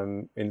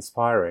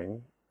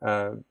inspiring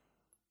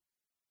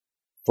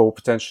for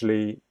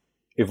potentially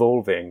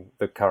evolving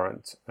the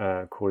current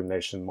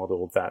coordination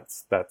model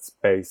that's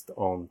based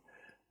on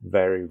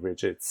very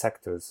rigid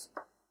sectors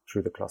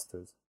through the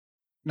clusters.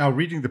 Now,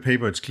 reading the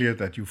paper, it's clear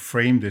that you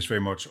frame this very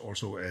much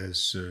also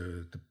as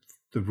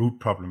the root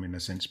problem, in a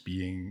sense,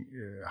 being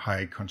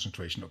high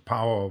concentration of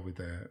power with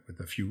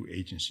a few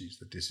agencies.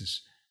 That this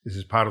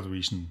is part of the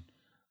reason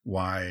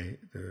why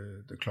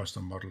the cluster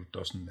model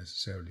doesn't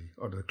necessarily,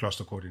 or the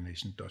cluster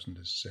coordination doesn't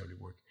necessarily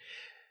work.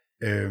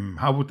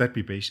 How would that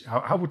be based?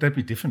 How would that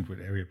be different with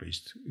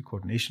area-based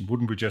coordination?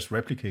 Wouldn't we just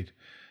replicate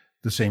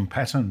the same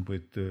pattern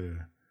with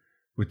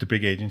the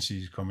big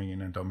agencies coming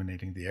in and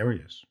dominating the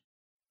areas?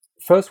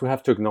 First, we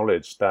have to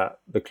acknowledge that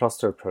the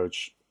cluster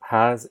approach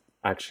has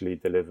actually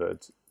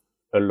delivered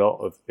a lot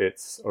of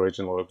its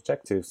original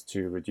objectives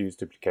to reduce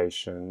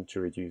duplication,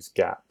 to reduce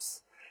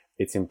gaps.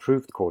 It's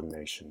improved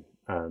coordination,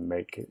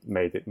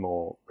 made it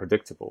more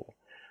predictable,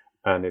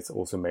 and it's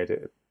also made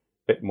it a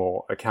bit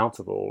more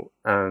accountable.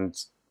 And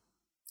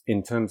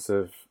in terms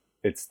of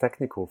its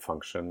technical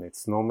function,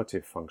 its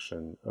normative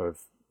function of,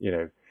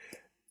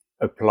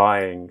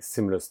 applying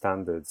similar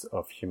standards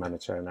of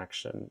humanitarian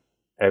action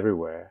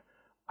everywhere,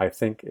 I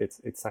think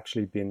it's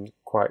actually been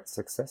quite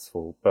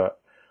successful. But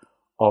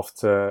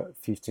after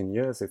 15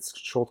 years, its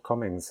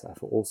shortcomings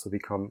have also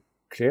become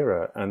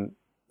clearer, and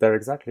they're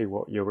exactly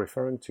what you're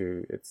referring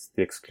to. It's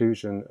the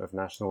exclusion of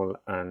national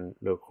and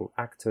local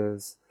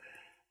actors.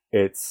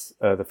 It's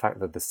the fact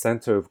that the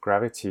center of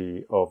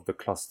gravity of the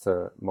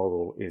cluster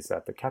model is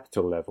at the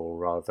capital level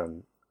rather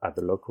than at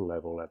the local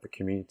level, at the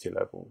community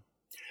level.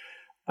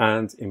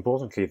 And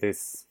importantly,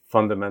 this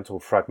fundamental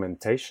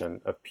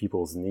fragmentation of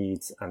people's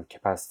needs and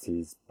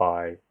capacities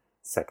by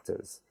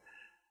sectors.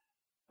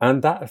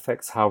 And that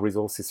affects how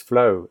resources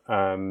flow.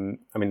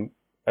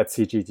 At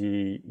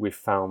CGD, we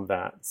found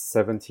that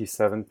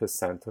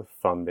 77% of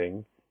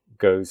funding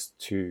goes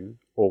to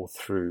or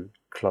through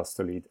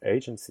cluster lead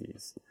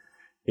agencies.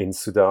 In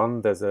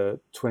Sudan, there's a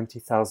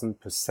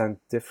 20,000%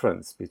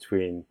 difference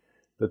between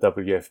the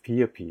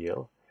WFP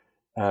appeal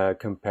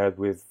compared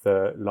with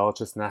the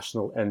largest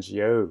national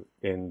NGO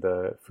in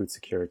the food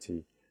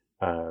security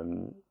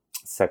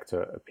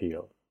sector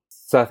appeal.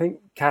 So I think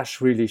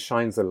cash really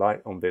shines a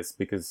light on this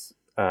because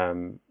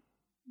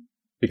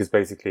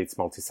basically it's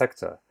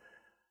multi-sector.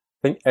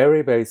 I think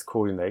area-based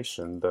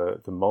coordination,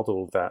 the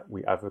model that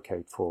we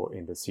advocate for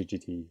in the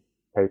CGD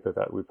paper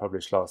that we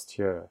published last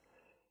year,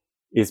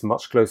 is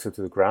much closer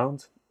to the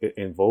ground. It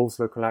involves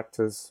local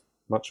actors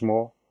much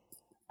more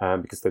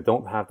because they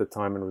don't have the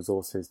time and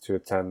resources to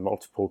attend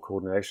multiple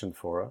coordination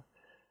fora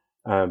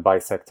by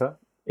sector.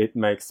 It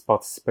makes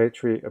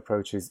participatory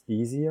approaches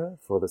easier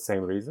for the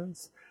same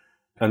reasons.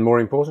 And more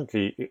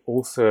importantly, it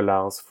also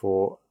allows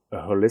for a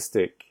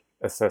holistic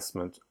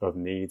assessment of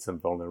needs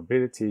and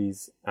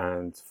vulnerabilities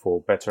and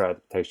for better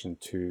adaptation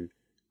to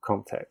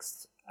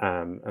context.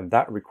 And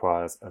that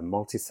requires a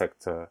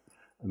multi-sector,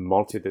 a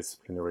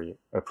multidisciplinary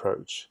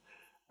approach.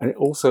 And it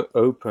also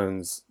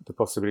opens the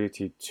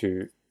possibility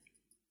to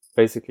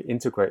basically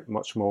integrate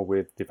much more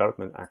with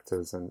development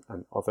actors and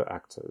other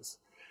actors.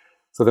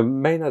 So the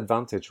main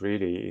advantage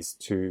really is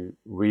to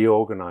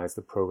reorganize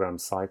the program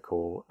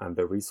cycle and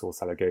the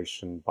resource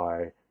allocation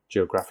by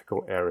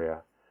geographical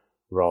area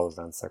rather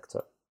than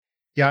sector.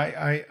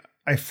 Yeah,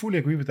 I fully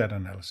agree with that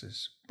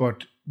analysis,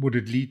 but would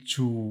it lead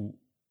to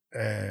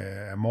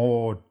a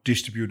more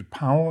distributed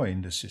power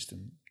in the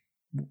system?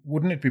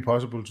 Wouldn't it be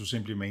possible to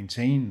simply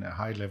maintain a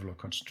high level of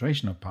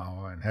concentration of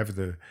power and have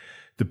the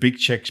big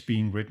checks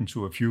being written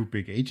to a few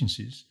big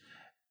agencies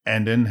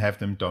and then have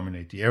them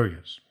dominate the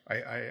areas?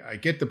 I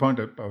get the point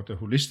about the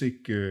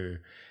holistic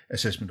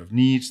assessment of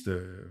needs,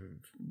 the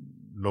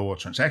lower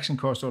transaction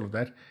cost, all of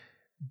that,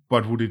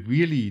 but would it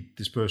really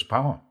disperse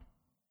power?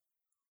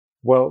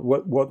 Well,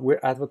 what we're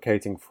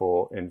advocating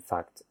for, in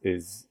fact,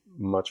 is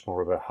much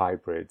more of a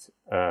hybrid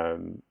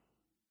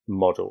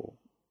model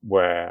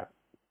where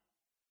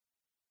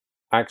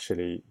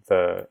actually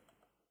the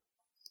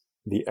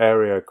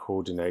area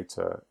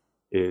coordinator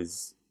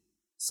is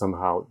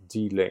somehow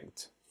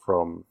delinked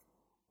from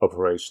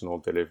operational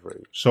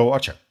delivery. So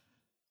OCHA?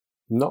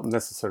 Not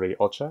necessarily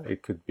OCHA.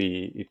 It could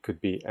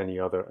be any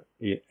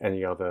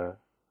other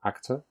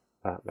actor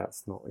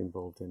that's not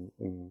involved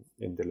in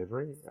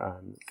delivery.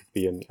 It could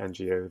be an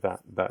NGO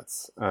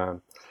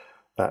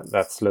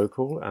that's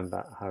local and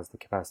that has the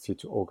capacity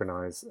to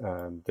organize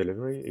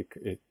delivery.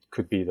 It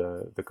could be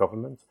the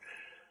government.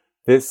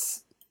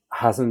 This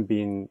hasn't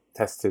been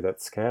tested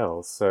at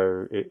scale,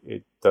 so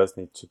it does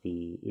need to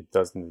be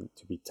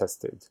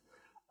tested.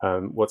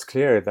 What's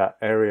clear is that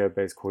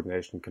area-based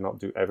coordination cannot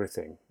do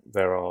everything.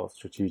 There are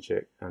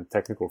strategic and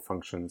technical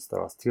functions that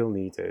are still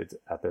needed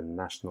at the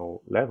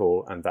national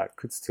level and that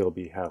could still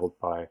be held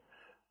by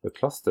the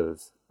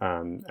clusters,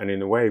 and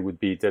in a way would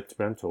be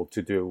detrimental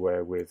to do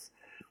away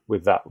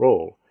with that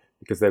role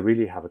because they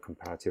really have a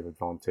comparative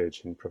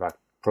advantage in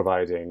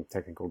providing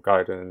technical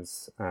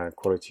guidance,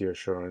 quality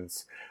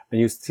assurance,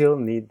 and you still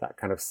need that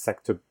kind of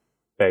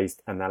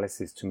sector-based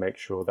analysis to make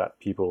sure that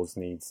people's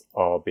needs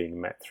are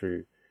being met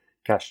through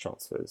cash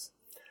transfers.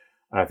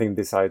 I think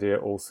this idea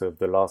also of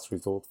the last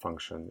resort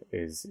function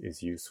is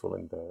useful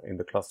in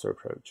the cluster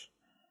approach.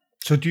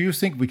 So do you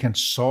think we can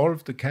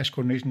solve the cash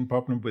coordination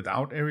problem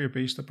without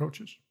area-based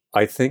approaches?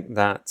 I think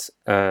that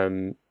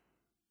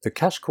the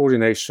cash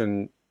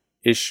coordination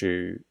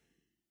issue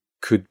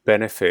could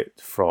benefit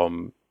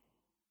from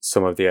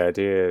some of the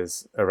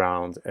ideas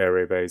around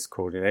area-based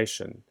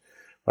coordination.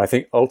 But I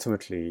think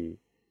ultimately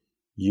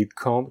you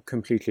can't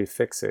completely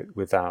fix it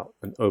without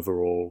an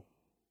overall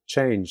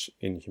change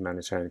in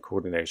humanitarian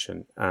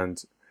coordination,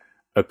 and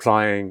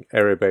applying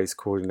area-based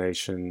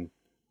coordination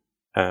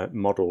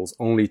models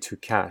only to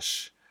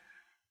cash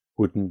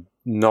would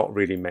not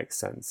really make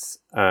sense.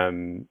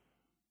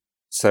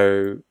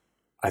 So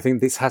I think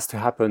this has to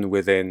happen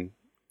within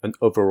an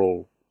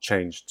overall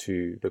change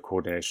to the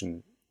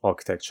coordination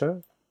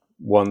architecture,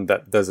 one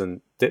that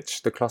doesn't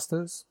ditch the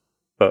clusters,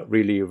 but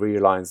really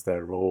realigns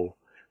their role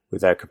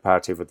with their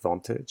comparative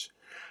advantage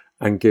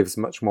and gives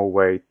much more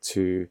weight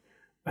to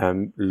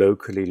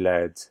locally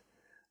led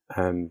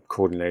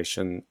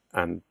coordination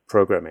and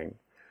programming,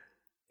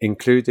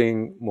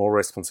 including more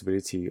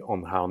responsibility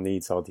on how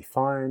needs are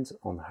defined,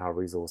 on how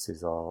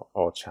resources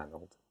are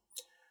channeled.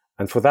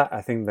 And for that,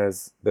 I think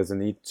there's a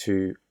need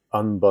to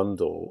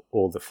unbundle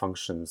all the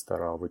functions that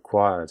are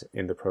required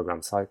in the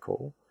program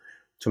cycle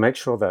to make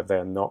sure that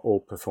they're not all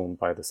performed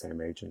by the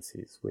same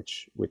agencies,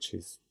 which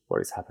is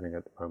what is happening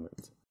at the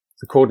moment.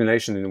 The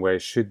coordination, in a way,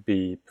 should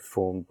be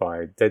performed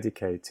by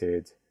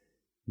dedicated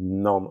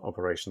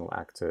non-operational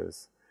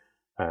actors,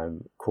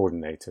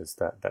 coordinators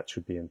that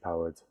should be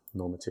empowered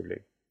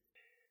normatively.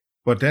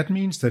 But that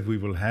means that we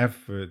will have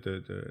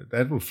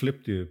that will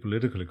flip the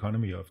political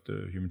economy of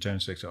the humanitarian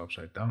sector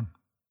upside down.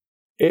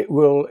 It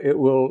will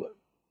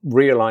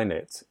realign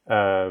it.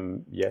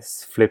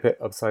 Yes, flip it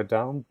upside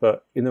down,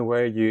 but in a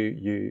way,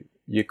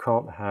 you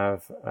can't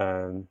have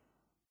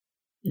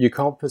you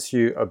can't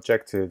pursue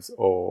objectives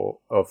or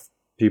of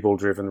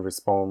people-driven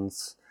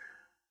response,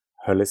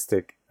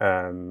 holistic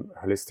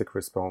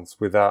response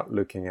without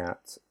looking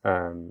at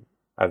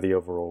the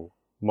overall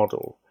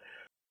model.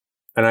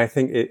 And I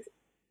think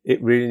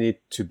it really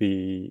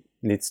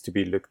needs to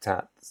be looked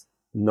at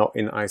not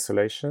in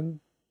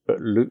isolation, but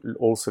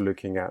also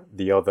looking at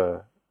the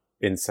other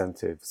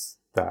incentives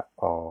that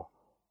are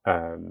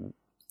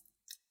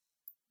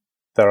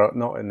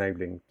not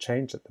enabling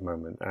change at the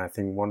moment. And I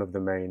think one of the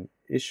main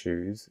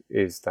issues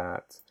is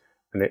that,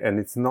 and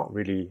it's not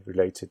really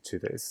related to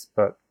this,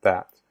 but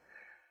that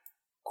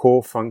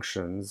core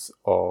functions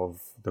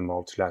of the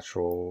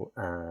multilateral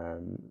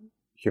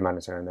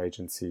humanitarian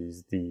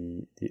agencies,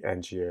 the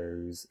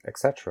NGOs,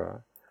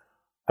 etc.,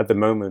 at the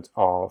moment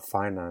are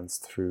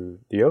financed through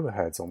the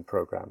overheads on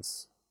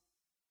programs.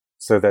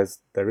 So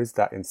there is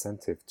that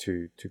incentive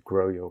to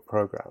grow your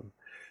program.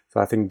 So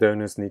I think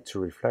donors need to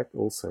reflect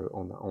also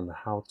on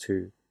how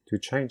to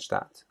change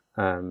that,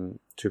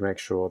 to make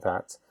sure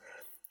that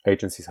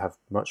agencies have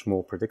much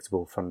more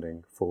predictable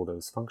funding for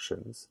those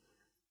functions,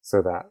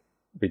 so that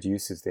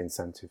reduces the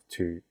incentive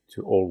to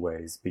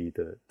always be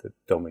the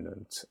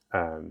dominant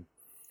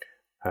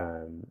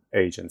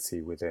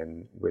agency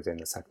within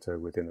a sector,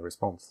 within a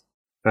response.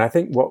 And I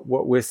think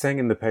what we're saying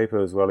in the paper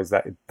as well is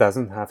that it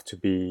doesn't have to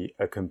be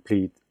a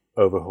complete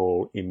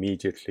overhaul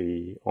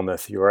immediately on a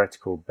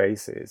theoretical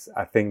basis.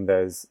 I think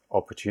there's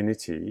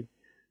opportunity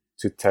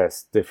to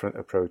test different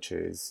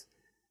approaches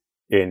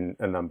in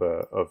a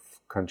number of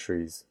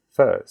countries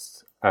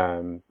first.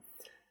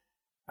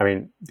 I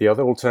mean, the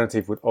other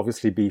alternative would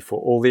obviously be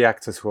for all the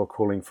actors who are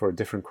calling for a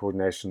different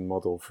coordination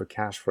model for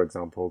cash, for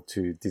example,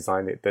 to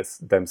design it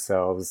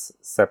themselves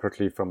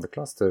separately from the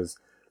clusters.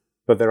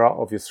 But there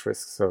are obvious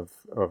risks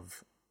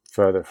of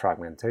further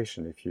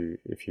fragmentation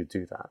if you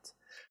do that.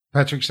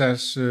 Patrick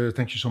Stas,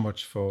 thank you so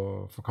much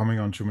for coming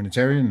on to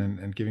Humanitarian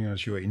and giving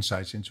us your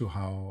insights into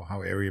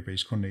how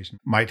area-based coordination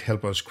might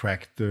help us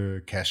crack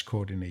the cash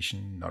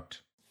coordination nut.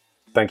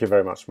 Thank you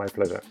very much. My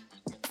pleasure.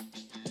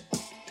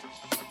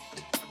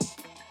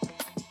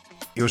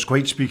 It was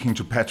great speaking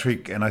to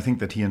Patrick, and I think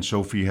that he and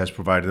Sophie has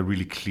provided a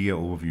really clear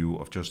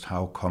overview of just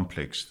how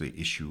complex the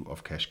issue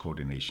of cash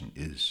coordination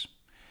is.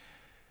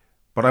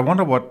 But I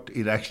wonder what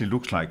it actually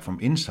looks like from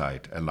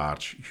inside a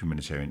large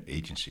humanitarian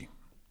agency.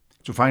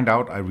 To find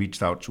out, I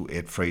reached out to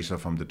Ed Fraser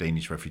from the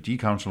Danish Refugee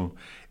Council.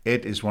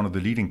 Ed is one of the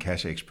leading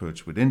cash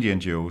experts within the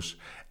NGOs,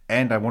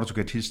 and I wanted to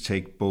get his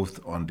take both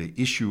on the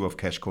issue of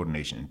cash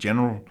coordination in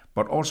general,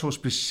 but also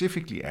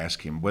specifically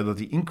ask him whether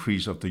the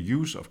increase of the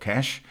use of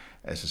cash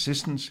as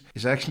assistance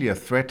is actually a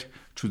threat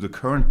to the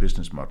current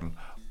business model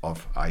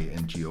of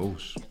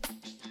INGOs.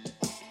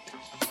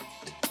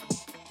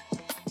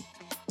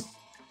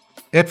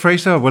 Ed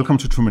Fraser, welcome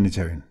to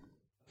Humanitarian.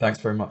 Thanks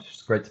very much.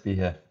 It's great to be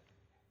here.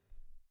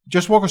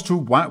 Just walk us through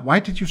why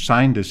did you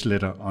sign this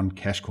letter on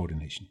cash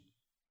coordination?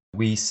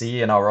 We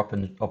see in our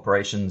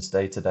operations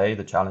day to day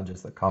the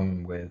challenges that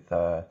come with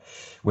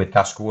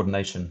cash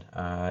coordination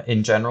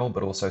in general,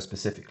 but also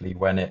specifically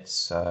when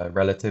it's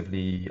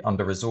relatively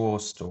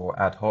under-resourced or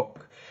ad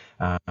hoc.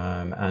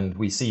 And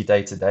we see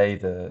day to day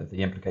the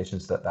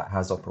implications that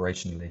has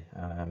operationally,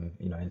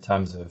 in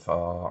terms of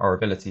our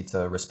ability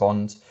to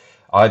respond,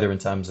 either in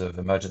terms of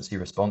emergency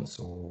response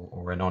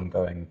or in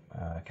ongoing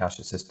cash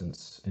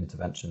assistance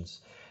interventions.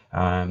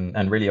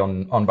 And really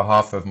on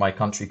behalf of my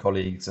country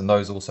colleagues and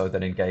those also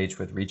that engage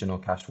with regional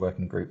cash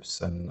working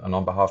groups and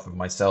on behalf of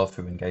myself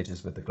who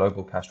engages with the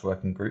global cash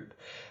working group,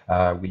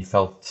 we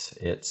felt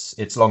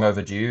it's long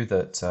overdue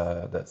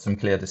that some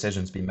clear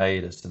decisions be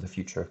made as to the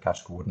future of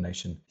cash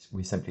coordination.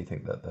 We simply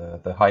think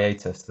that the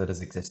hiatus that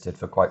has existed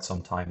for quite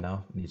some time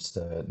now needs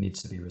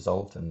to be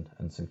resolved and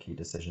some key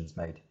decisions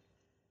made.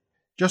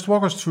 Just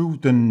walk us through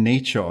the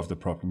nature of the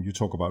problem. You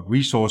talk about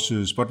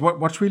resources, but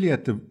what's really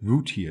at the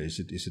root here? Is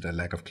it a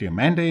lack of clear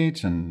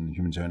mandates and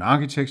humanitarian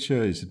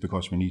architecture? Is it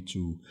because we need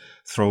to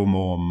throw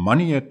more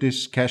money at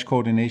this cash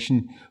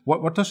coordination?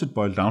 What does it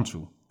boil down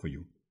to for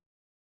you?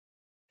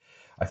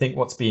 I think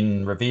what's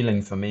been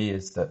revealing for me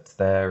is that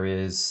there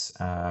is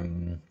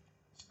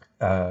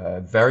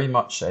very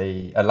much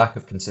a lack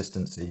of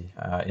consistency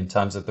in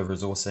terms of the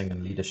resourcing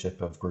and leadership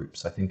of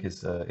groups, I think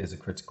is a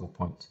critical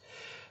point.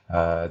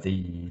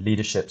 The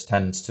leaderships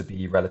tends to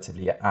be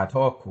relatively ad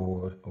hoc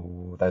or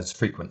there's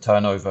frequent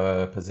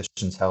turnover,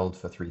 positions held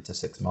for 3 to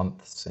 6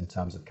 months in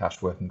terms of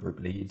cash working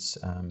group leads,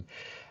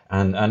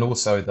 and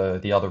also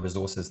the other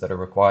resources that are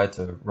required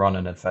to run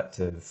an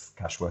effective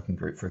cash working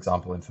group, for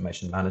example,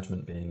 information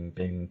management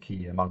being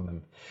key among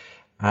them.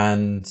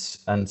 And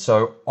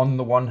so on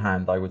the one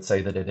hand, I would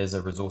say that it is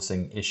a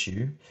resourcing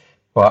issue.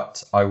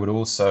 But I would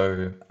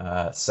also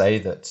say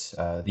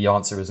that the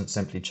answer isn't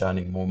simply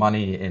churning more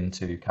money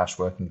into cash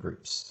working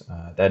groups.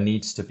 There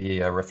needs to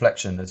be a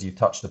reflection, as you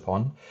touched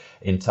upon,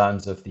 in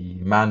terms of the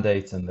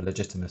mandate and the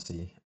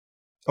legitimacy.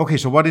 Okay,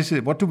 so what is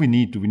it? What do we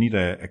need? Do we need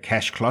a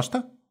cash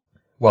cluster?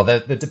 Well,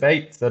 the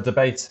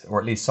debate, or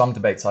at least some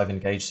debates I've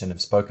engaged in, have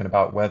spoken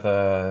about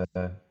whether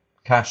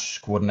cash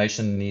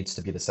coordination needs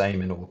to be the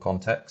same in all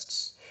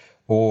contexts,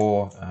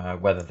 or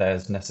whether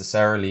there's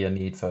necessarily a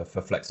need for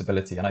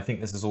flexibility. And I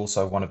think this is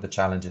also one of the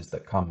challenges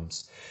that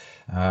comes.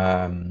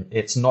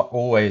 It's not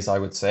always, I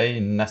would say,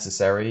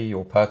 necessary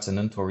or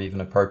pertinent or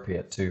even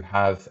appropriate to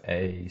have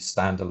a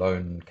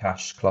standalone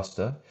cache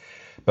cluster,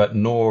 but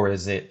nor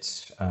is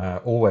it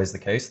always the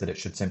case that it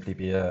should simply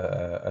be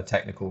a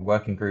technical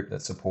working group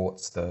that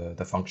supports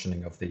the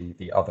functioning of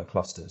the other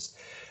clusters.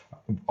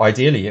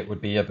 Ideally, it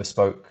would be a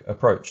bespoke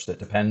approach that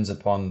depends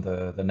upon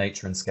the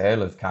nature and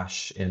scale of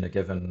cache in a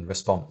given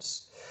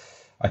response.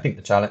 I think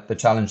the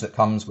challenge that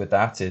comes with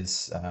that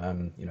is,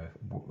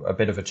 a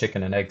bit of a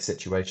chicken and egg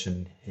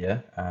situation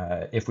here.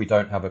 If we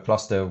don't have a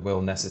cluster,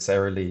 will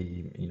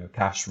necessarily,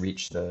 cache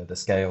reach the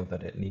scale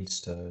that it needs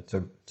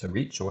to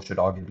reach, or should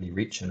arguably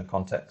reach in a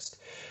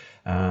context.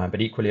 But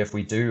equally, if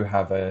we do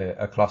have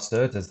a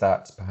cluster, does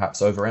that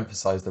perhaps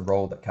overemphasize the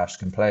role that cache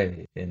can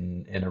play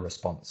in a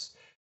response?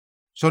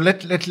 So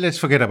let's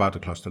forget about the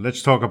cluster.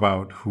 Let's talk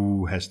about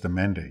who has the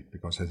mandate,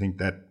 because I think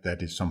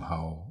that is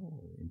somehow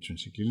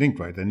intrinsically linked,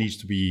 right? There needs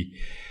to be,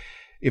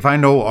 if I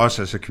know us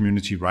as a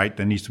community, right,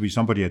 there needs to be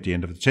somebody at the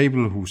end of the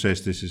table who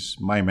says, this is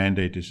my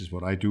mandate, this is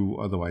what I do.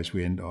 Otherwise,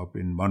 we end up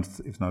in month,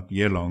 if not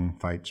year-long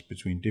fights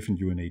between different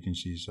UN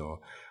agencies or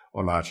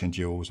large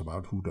NGOs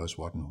about who does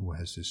what and who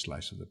has this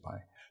slice of the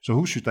pie. So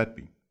who should that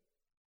be?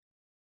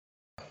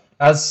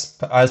 As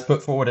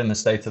put forward in the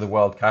State of the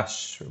World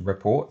Cache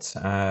report,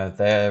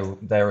 there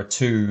are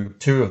two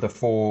of the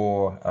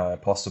four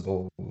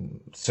possible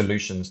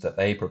solutions that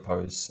they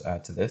propose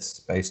to this,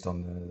 based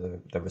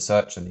on the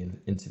research and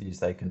the interviews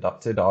they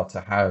conducted, are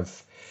to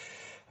have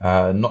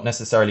not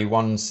necessarily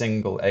one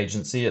single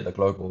agency at the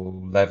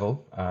global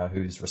level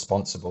who's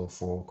responsible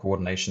for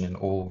coordination in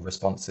all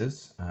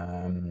responses,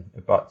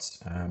 but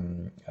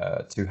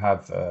to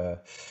have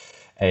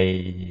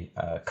a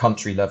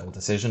country level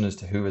decision as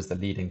to who is the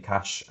leading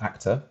cache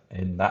actor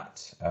in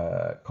that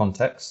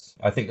context.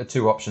 I think the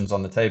two options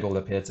on the table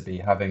appear to be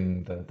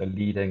having the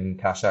leading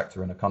cache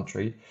actor in a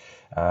country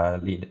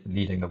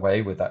leading the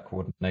way with that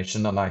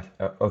coordination. And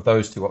of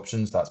those two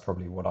options, that's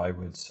probably what I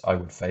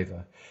would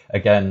favor.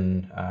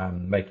 Again,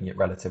 making it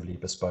relatively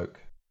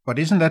bespoke. But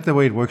isn't that the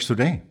way it works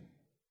today?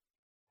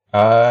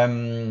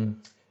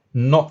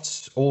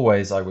 Not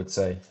always, I would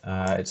say.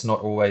 It's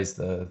not always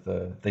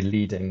the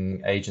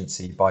leading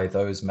agency by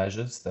those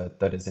measures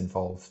that is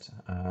involved.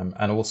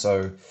 And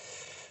also,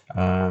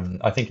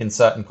 I think in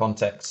certain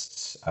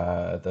contexts,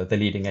 the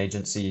leading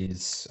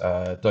agencies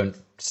don't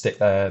stick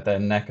their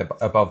neck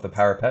above the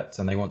parapet,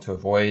 and they want to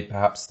avoid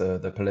perhaps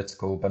the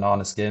political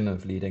banana skin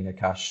of leading a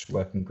cache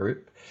working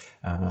group.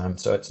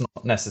 So it's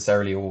not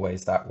necessarily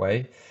always that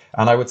way.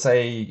 And I would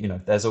say,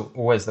 there's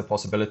always the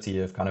possibility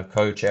of kind of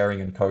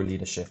co-chairing and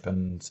co-leadership.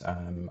 And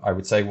I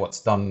would say what's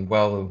done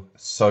well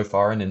so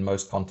far and in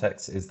most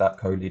contexts is that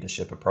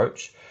co-leadership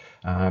approach.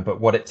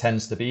 But what it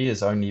tends to be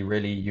is only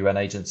really UN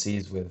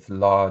agencies with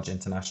large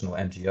international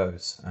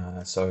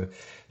NGOs. So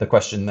the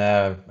question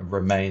there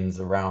remains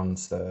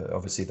around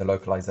obviously the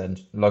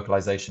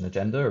localization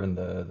agenda and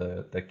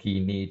the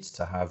key needs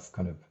to have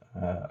kind of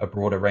a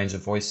broader range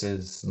of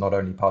voices, not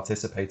only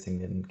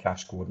participating in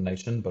cache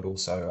coordination, but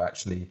also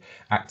actually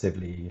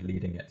actively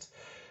leading it.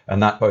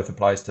 And that both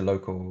applies to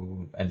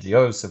local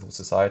NGOs, civil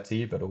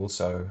society, but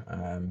also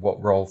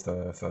what role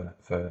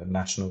for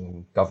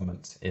national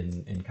government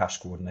in cache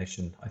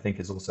coordination, I think,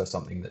 is also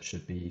something that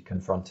should be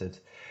confronted.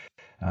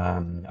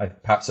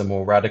 Perhaps a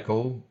more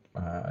radical,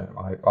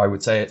 I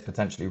would say it's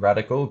potentially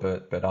radical,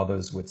 but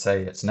others would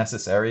say it's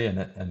necessary and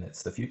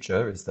it's the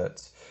future, is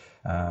that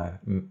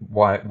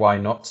why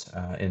not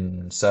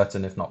in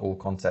certain, if not all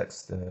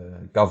contexts,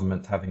 the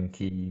government having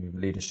key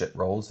leadership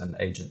roles and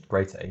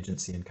greater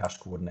agency in cache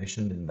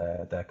coordination in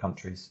their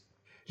countries.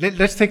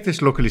 Let's take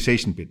this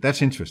localization bit.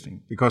 That's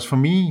interesting, because for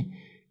me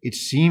it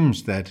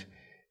seems that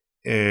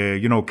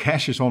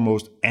cache is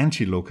almost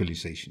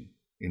anti-localization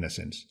in a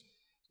sense,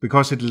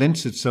 because it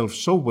lends itself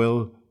so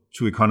well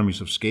to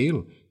economies of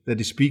scale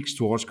that it speaks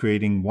towards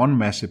creating one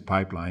massive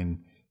pipeline,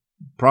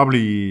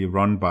 probably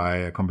run by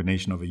a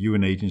combination of a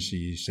UN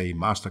agency, say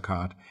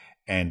MasterCard,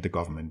 and the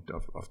government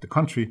of the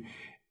country.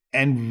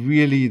 And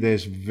really,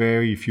 there's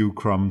very few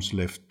crumbs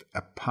left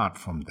apart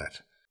from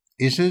that.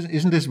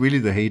 Isn't this really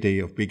the heyday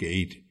of big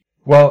aid?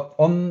 Well,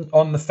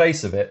 on the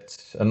face of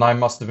it, and I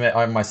must admit,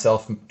 I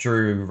myself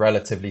drew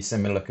relatively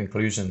similar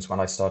conclusions when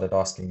I started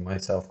asking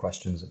myself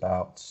questions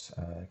about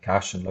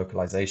cache and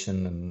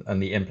localization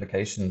and the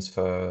implications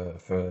for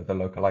the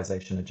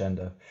localization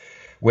agenda.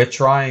 We're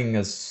trying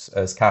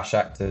as cache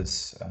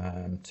actors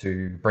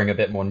to bring a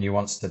bit more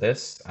nuance to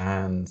this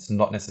and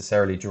not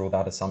necessarily draw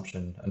that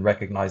assumption, and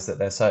recognize that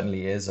there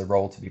certainly is a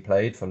role to be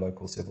played for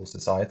local civil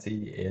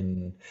society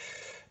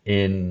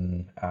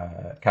in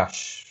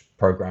cache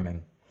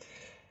programming.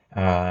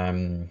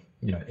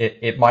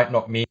 it might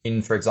not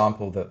mean, for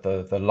example, that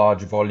the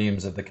large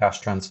volumes of the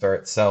cash transfer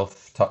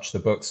itself touch the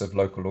books of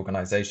local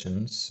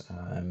organizations,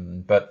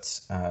 but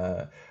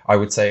I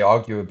would say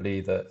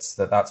arguably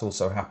that's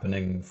also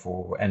happening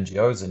for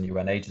NGOs and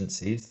UN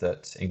agencies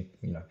that,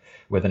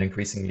 with an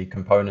increasingly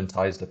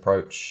componentized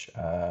approach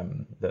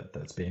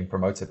that's being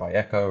promoted by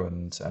ECHO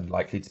and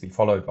likely to be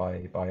followed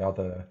by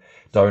other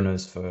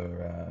donors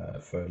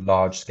for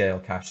large-scale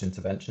cash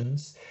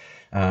interventions.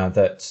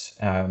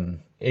 That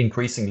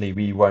increasingly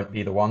we won't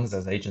be the ones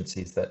as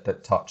agencies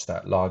that touch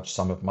that large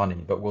sum of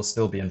money, but we'll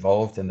still be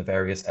involved in the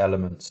various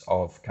elements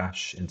of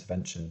cash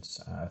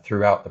interventions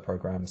throughout the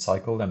program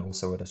cycle and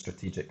also at a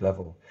strategic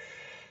level.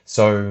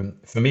 So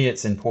for me,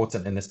 it's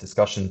important in this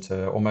discussion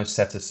to almost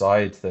set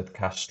aside the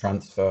cash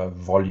transfer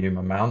volume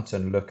amount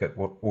and look at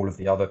what all of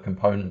the other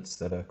components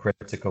that are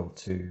critical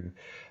to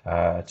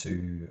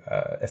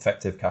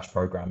effective cash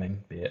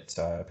programming, be it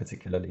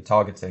particularly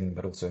targeting,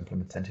 but also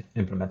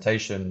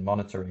implementation,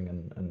 monitoring,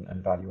 and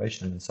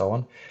evaluation, and so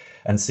on,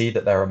 and see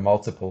that there are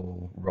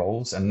multiple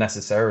roles and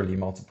necessarily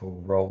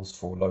multiple roles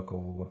for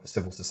local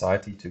civil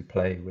society to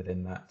play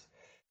within that.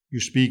 You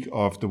speak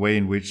of the way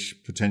in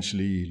which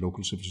potentially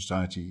local civil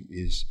society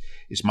is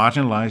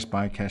marginalized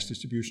by cash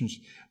distributions.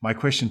 My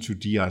question to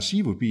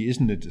DRC would be,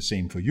 isn't it the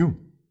same for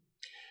you?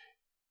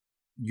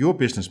 Your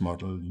business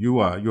model,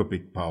 you're a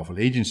big, powerful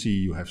agency,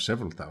 you have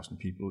several thousand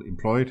people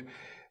employed.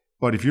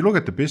 But if you look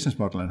at the business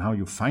model and how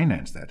you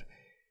finance that,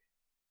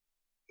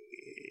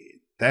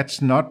 that's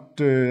going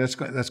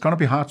to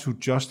be hard to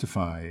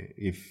justify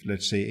if,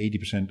 let's say,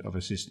 80% of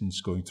assistance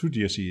going through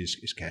DRC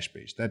is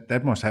cash-based.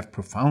 That must have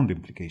profound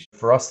implications.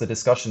 For us, the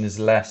discussion is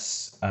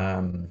less,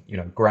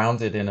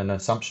 grounded in an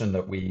assumption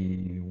that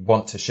we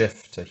want to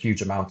shift a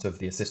huge amount of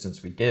the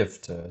assistance we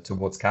give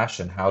towards cash,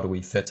 and how do we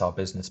fit our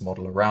business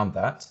model around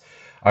that.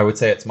 I would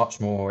say it's much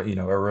more,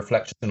 a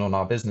reflection on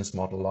our business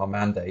model, our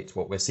mandate,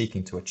 what we're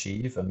seeking to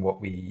achieve, and what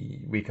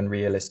we can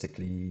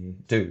realistically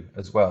do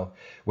as well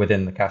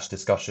within the cash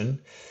discussion.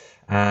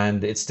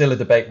 And it's still a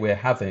debate we're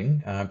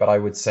having, but I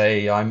would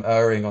say I'm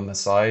erring on the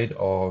side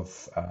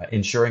of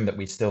ensuring that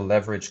we still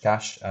leverage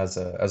cash as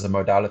a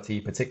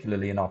modality,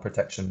 particularly in our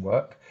protection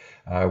work,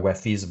 where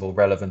feasible,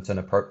 relevant, and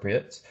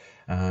appropriate.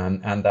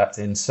 And that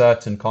in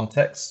certain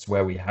contexts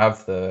where we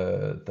have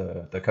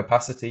the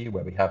capacity,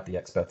 where we have the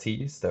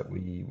expertise, that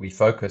we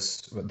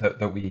focus,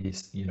 that we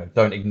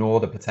don't ignore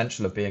the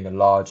potential of being a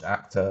large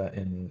actor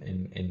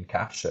in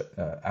cash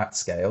at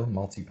scale,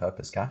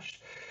 multi-purpose cash,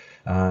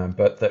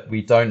 but that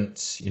we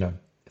don't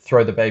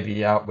throw the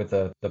baby out with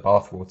the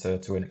bathwater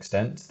to an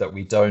extent, that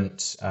we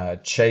don't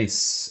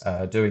chase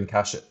doing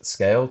cash at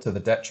scale to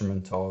the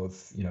detriment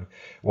of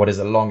what is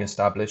a long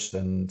established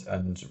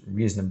and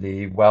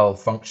reasonably well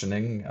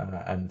functioning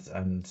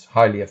and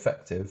highly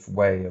effective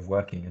way of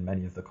working in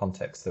many of the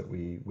contexts that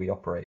we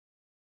operate.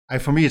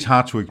 For me, it's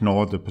hard to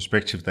ignore the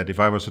perspective that if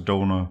I was a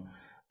donor,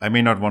 I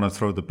may not want to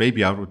throw the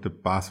baby out with the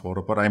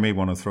bathwater, but I may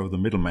want to throw the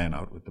middleman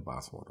out with the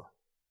bathwater,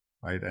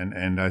 right?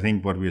 And I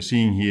think what we're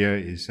seeing here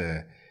is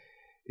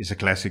a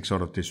classic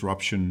sort of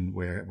disruption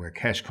where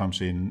cash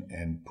comes in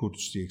and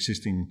puts the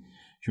existing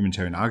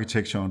humanitarian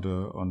architecture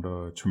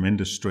under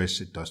tremendous stress.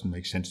 It doesn't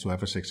make sense to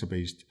have a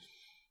sector-based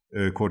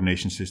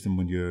coordination system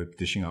when you're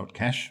dishing out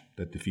cash.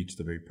 That defeats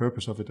the very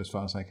purpose of it, as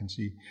far as I can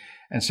see.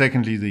 And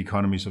secondly, the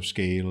economies of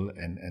scale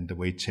and the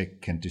way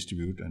tech can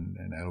distribute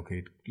and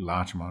allocate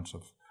large amounts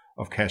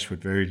of cash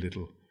with very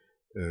little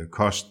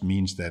cost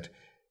means that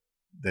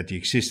the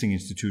existing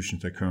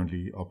institutions that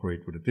currently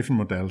operate with a different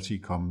modality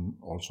come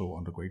also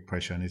under great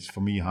pressure. And it's, for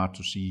me, hard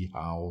to see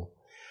how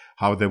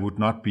there would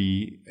not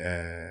be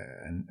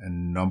a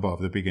number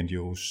of the big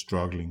NGOs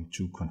struggling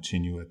to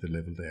continue at the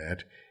level they're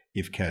at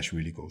if cash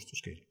really goes to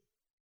scale.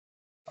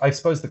 I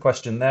suppose the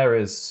question there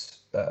is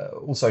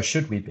also,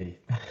 should we be?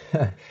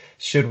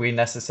 Should we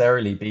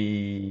necessarily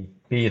be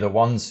the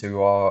ones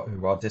who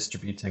are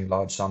distributing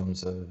large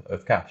sums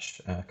of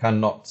cash?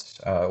 Cannot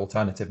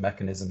alternative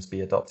mechanisms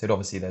be adopted?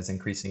 Obviously, there's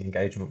increasing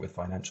engagement with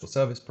financial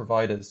service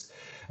providers.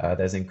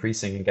 There's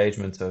increasing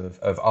engagement of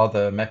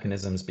other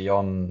mechanisms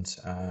beyond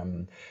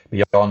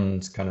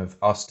kind of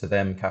us to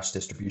them cash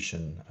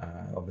distribution.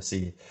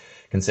 Obviously,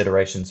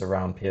 considerations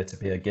around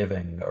peer-to-peer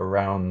giving,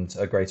 around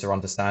a greater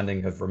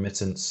understanding of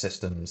remittance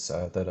systems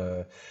that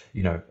are,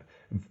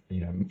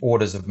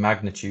 orders of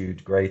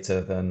magnitude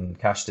greater than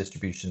cash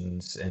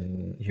distributions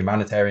in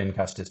humanitarian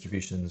cash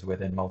distributions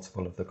within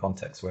multiple of the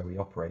contexts where we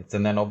operate.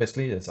 And then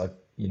obviously, as I've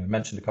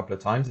mentioned a couple of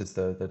times, is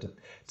the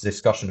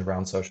discussion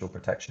around social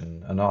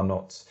protection, and are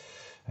not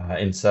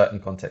in certain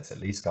contexts, at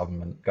least,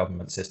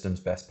 government systems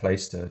best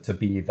placed to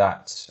be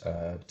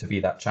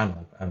that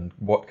channel, and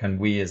what can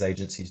we as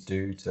agencies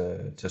do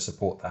to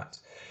support that,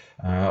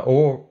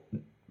 or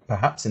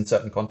perhaps in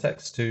certain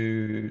contexts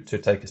to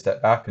take a step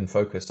back and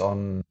focus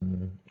on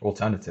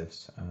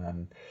alternatives.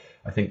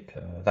 I think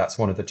that's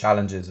one of the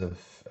challenges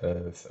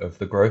of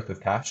the growth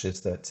of cash,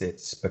 is that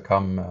it's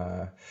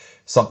become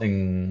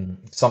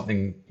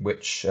something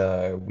which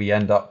we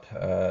end up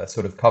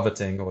sort of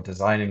coveting or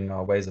designing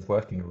our ways of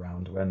working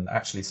around, when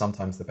actually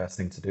sometimes the best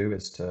thing to do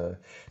is to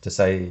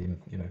say,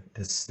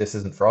 this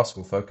isn't for us.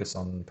 We'll focus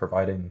on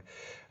providing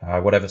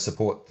whatever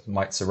support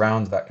might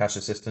surround that cash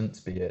assistance,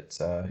 be it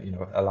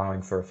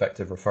allowing for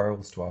effective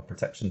referrals to our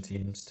protection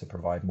teams to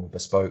provide more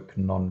bespoke,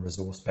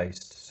 non-resource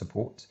based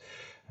support.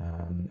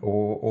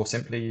 Or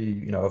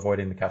simply,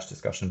 avoiding the cash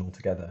discussion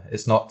altogether.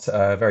 It's not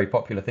a very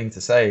popular thing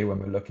to say when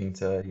we're looking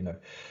to,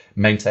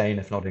 maintain,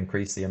 if not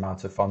increase, the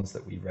amount of funds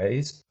that we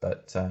raise.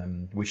 But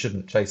we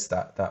shouldn't chase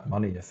that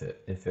money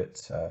if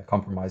it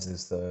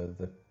compromises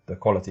the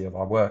quality of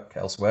our work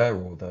elsewhere,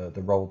 or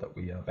the role that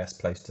we are best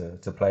placed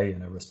to play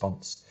in a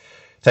response.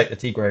 Take the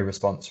Tigray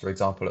response, for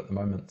example, at the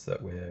moment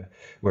that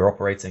we're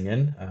operating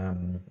in.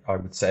 I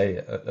would say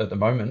at the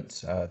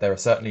moment there are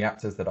certainly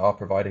actors that are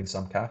providing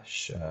some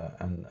cash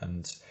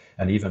and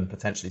even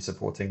potentially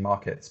supporting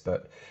markets.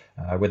 But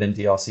within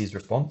DRC's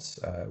response,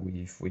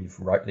 we've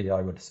rightly,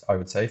 I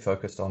would say,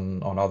 focused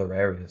on other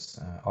areas,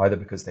 either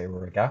because they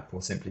were a gap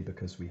or simply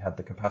because we had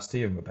the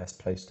capacity and were best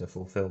placed to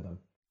fulfill them.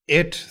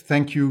 Ed,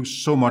 thank you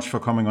so much for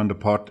coming on the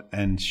pod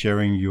and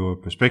sharing your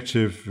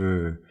perspective.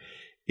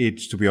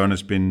 It's, to be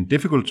honest, been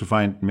difficult to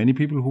find many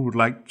people who would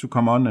like to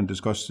come on and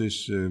discuss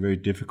this very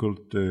difficult,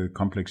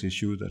 complex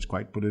issue that's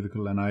quite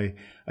political. And I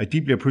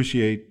deeply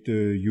appreciate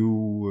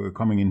you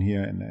coming in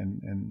here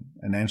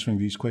and answering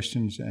these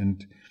questions.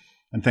 And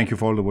thank you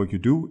for all the work you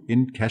do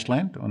in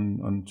Cashland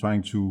on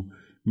trying to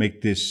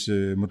make this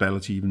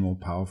modality even more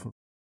powerful.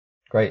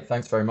 Great,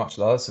 thanks very much,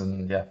 Lars,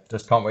 and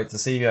just can't wait to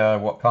see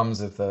what comes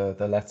of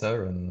the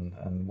letter and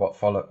what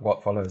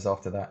follows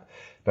after that.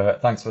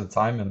 But thanks for the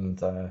time,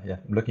 and I'm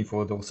looking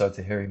forward also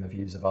to hearing the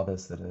views of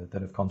others that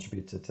have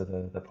contributed to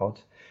the pod,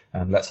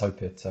 and let's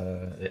hope it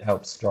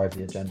helps drive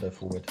the agenda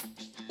forward.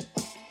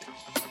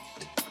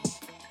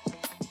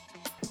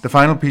 The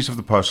final piece of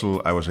the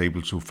puzzle I was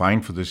able to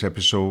find for this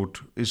episode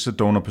is the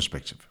donor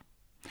perspective.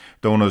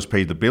 Donors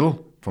pay the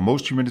bill for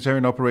most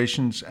humanitarian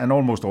operations, and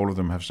almost all of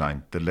them have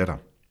signed the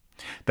letter.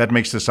 That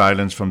makes the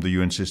silence from the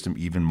UN system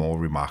even more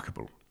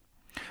remarkable.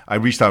 I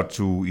reached out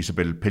to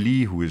Isabelle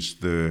Pelli, who is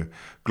the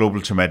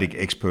global thematic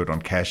expert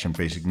on cash and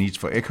basic needs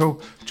for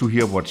ECHO, to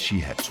hear what she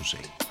had to say.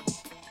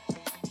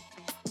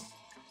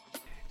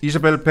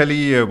 Isabelle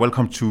Pelli,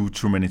 welcome to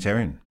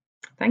Trumanitarian.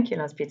 Thank you,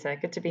 Lars Peter.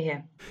 Good to be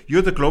here.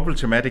 You're the global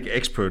thematic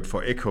expert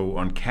for ECHO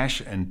on cash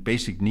and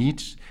basic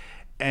needs.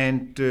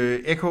 And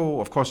ECHO,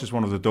 of course, is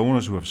one of the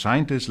donors who have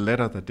signed this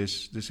letter that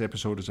this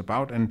episode is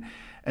about. And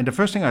the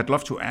first thing I'd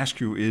love to ask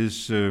you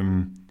is,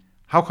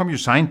 how come you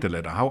signed the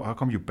letter? How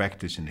come you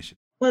backed this initiative?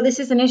 Well, this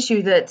is an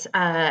issue that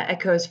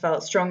ECHO has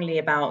felt strongly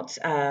about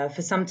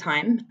for some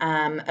time,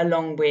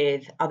 along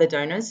with other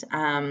donors,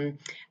 and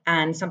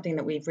something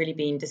that we've really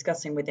been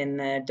discussing within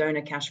the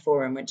Donor Cash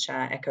Forum, which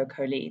ECHO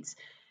co-leads.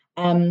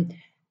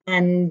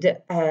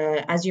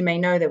 As you may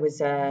know, there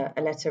was a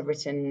letter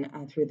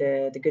written through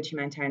the Good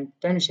Humanitarian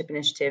Donorship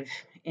Initiative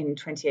in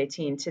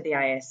 2018 to the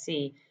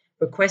ISC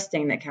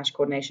requesting that cash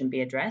coordination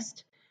be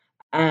addressed.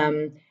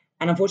 And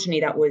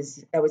unfortunately, that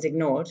was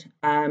ignored.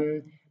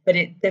 But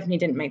it definitely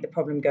didn't make the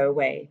problem go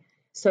away.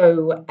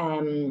 So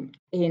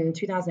in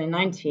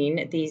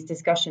 2019, these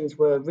discussions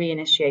were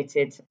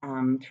reinitiated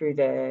through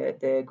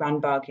the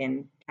Grand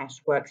Bargain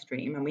Cash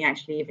Workstream, and we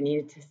actually even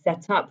needed to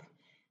set up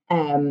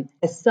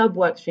a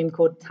sub-work stream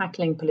called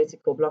Tackling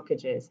Political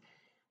Blockages.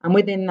 And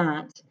within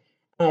that,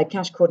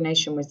 cash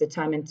coordination was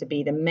determined to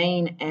be the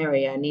main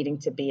area needing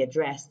to be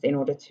addressed in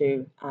order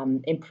to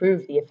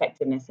improve the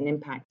effectiveness and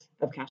impact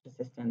of cash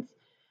assistance.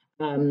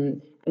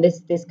 And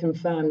this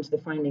confirmed the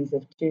findings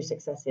of 2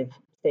 successive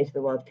State of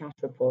the World cash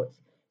reports.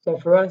 So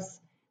for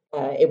us,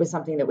 it was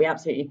something that we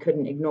absolutely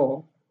couldn't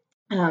ignore.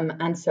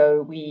 And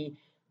so we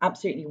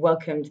absolutely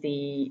welcomed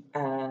the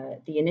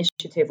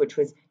initiative, which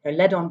was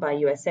led on by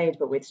USAID,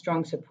 but with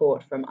strong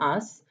support from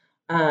us,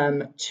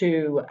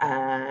 to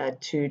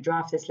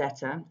draft this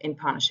letter in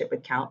partnership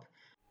with CALP.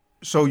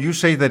 So you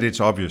say that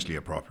it's obviously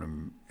a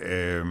problem,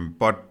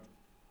 but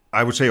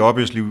I would say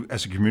obviously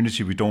as a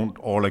community we don't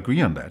all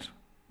agree on that.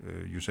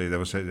 You say there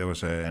was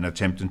an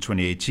attempt in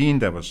 2018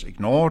 that was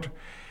ignored.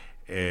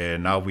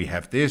 Now we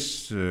have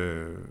this.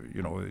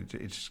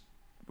 It's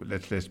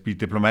let's be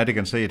diplomatic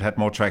and say it had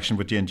more traction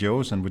with the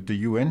NGOs and with the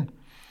UN.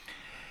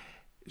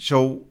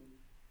 So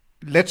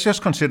let's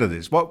just consider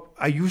this.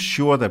 Are you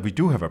sure that we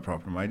do have a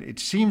problem? Right? It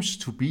seems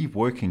to be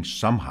working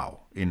somehow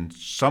in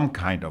some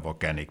kind of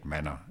organic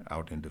manner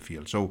out in the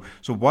field. So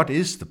what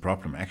is the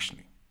problem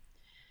actually?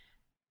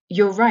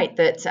 You're right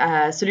that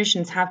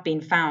solutions have been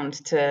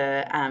found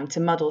to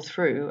muddle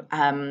through,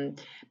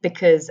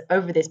 because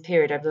over this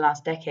period, over the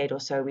last decade or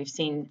so, we've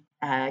seen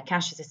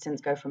cash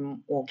assistance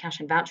cash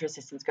and voucher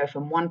assistance go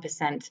from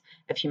 1%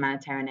 of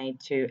humanitarian aid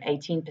to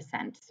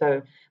 18%.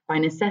 So by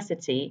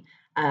necessity,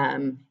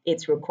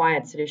 it's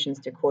required solutions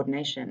to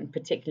coordination,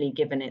 particularly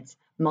given its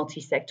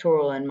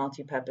multi-sectoral and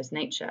multi-purpose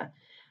nature.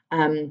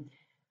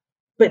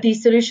 But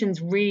these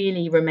solutions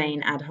really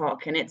remain ad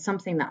hoc, and it's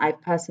something that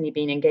I've personally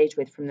been engaged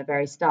with from the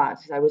very start.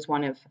 I was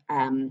one of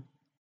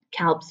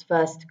CALP's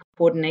first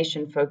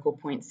coordination focal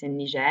points in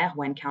Niger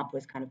when CALP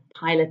was kind of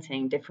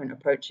piloting different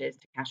approaches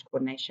to cash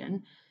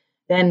coordination.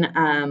 Then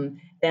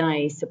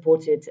I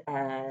supported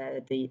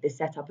the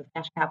setup of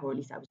CashCap, or at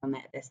least I was on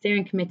their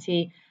steering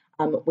committee,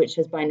 which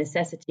has by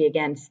necessity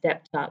again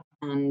stepped up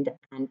and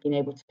been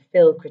able to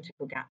fill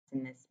critical gaps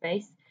in this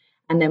space.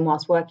 And then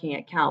whilst working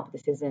at CALP,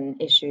 this is an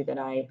issue that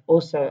I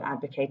also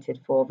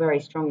advocated for very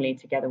strongly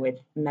together with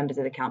members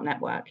of the CALP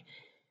network.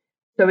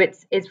 So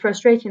it's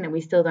frustrating that we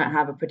still don't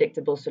have a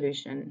predictable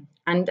solution.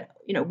 And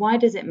why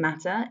does it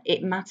matter?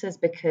 It matters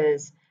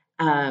because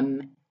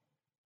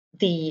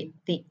the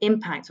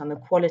impact on the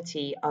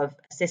quality of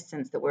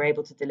assistance that we're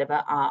able to deliver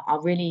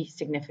are really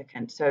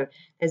significant. So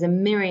there's a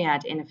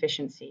myriad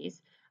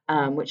inefficiencies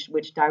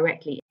which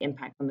directly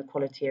impact on the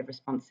quality of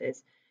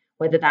responses,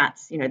 whether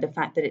that's the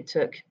fact that it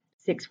took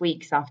 6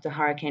 weeks after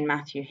Hurricane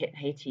Matthew hit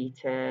Haiti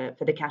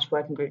for the Cash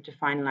Working Group to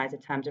finalize a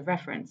terms of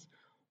reference,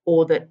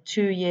 or that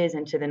 2 years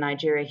into the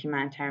Nigeria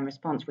humanitarian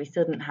response, we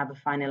still didn't have a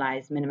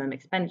finalized minimum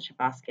expenditure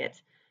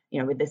basket,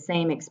 with the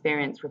same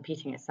experience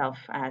repeating itself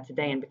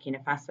today in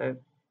Burkina Faso.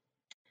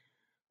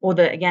 Or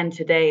that, again,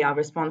 today our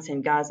response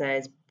in Gaza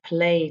is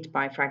plagued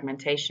by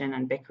fragmentation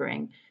and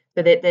bickering.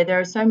 So there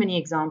are so many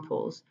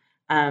examples.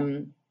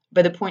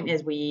 But the point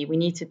is we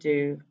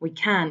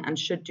can and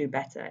should do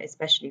better,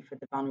 especially for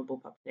the vulnerable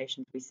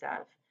populations we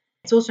serve.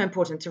 It's also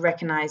important to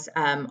recognise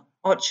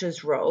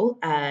OCHA's role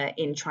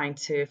in trying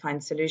to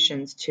find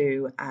solutions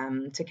to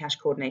cash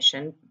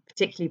coordination,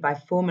 particularly by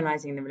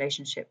formalising the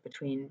relationship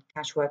between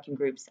cash working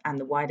groups and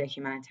the wider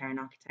humanitarian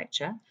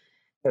architecture.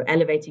 So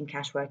elevating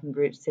cash working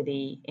groups to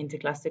the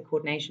intercluster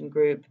coordination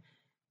group,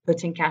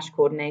 putting cash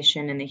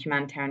coordination in the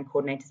humanitarian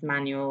coordinators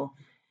manual,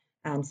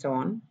 and so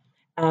on.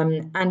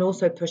 And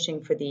also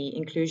pushing for the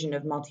inclusion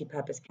of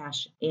multi-purpose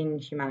cash in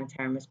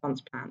humanitarian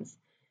response plans.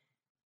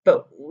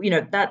 But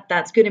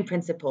that's good in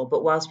principle.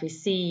 But whilst we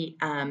see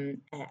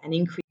an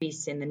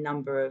increase in the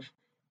number of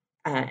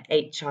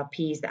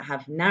HRPs that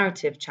have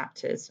narrative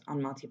chapters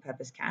on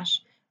multi-purpose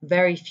cash,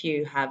 very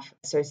few have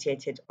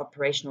associated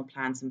operational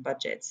plans and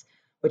budgets,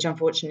 which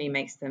unfortunately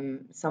makes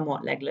them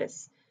somewhat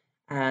legless.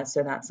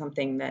 So that's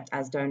something that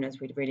as donors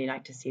we'd really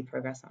like to see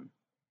progress on.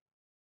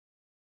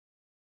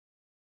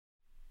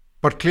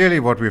 But clearly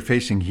what we're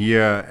facing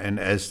here, and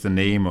as the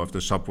name of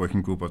the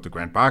sub-working group of the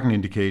Grand Bargain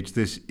indicates,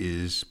 this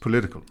is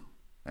political.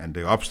 And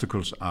the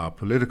obstacles are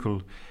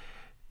political.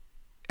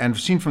 And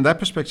seen from that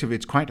perspective,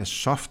 it's quite a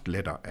soft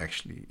letter,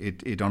 actually.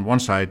 It on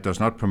one side does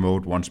not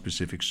promote one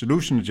specific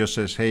solution. It just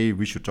says, hey,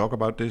 we should talk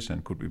about this,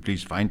 and could we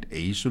please find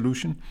a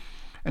solution?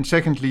 And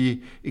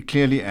secondly, it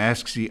clearly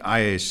asks the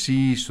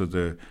ISC, so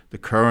the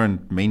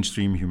current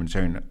mainstream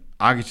humanitarian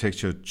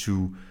architecture,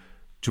 to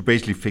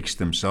basically fix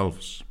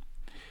themselves.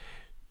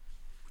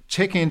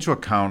 Taking into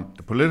account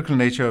the political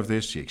nature of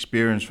this, the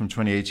experience from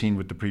 2018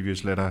 with the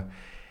previous letter,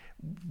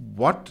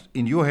 what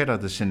in your head are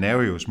the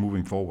scenarios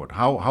moving forward?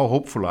 How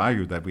hopeful are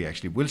you that we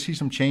actually will see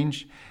some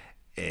change?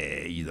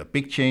 Either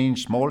big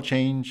change, small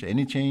change,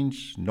 any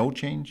change, no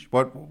change?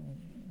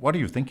 What are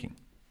you thinking?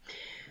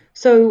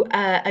 So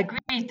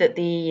agreed that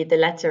the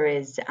letter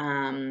is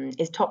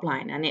top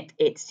line, and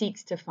it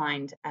seeks to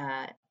find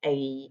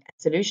a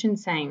solution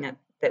saying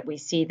that we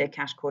see the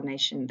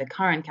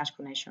current cash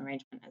coordination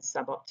arrangement as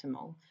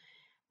suboptimal.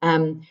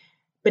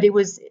 But it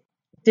was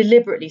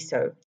deliberately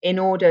so in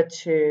order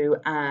to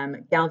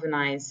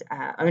galvanize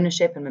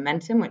ownership and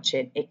momentum, which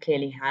it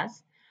clearly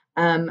has,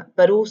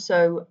 but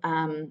also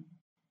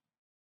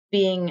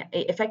being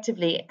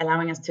effectively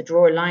allowing us to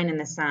draw a line in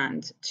the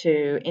sand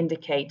to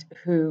indicate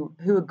who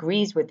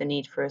agrees with the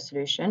need for a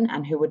solution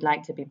and who would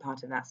like to be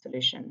part of that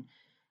solution,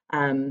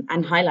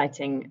 and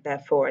highlighting,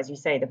 therefore, as you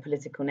say, the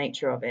political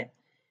nature of it.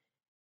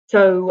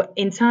 So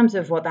in terms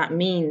of what that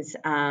means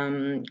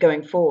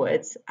going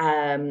forwards,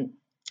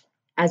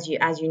 as you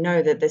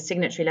know, that the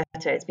signatory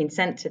letter, it's been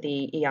sent to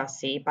the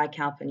ERC by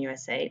CALP and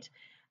USAID,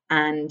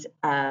 and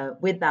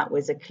with that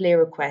was a clear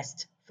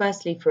request,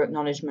 firstly for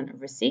acknowledgement of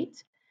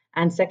receipt,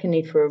 and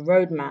secondly for a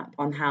roadmap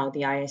on how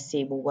the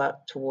ISC will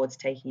work towards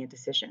taking a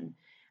decision.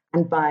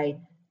 And by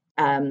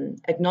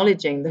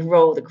acknowledging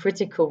the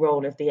critical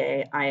role of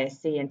the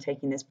ISC in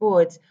taking this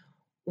forward,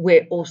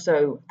 we're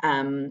also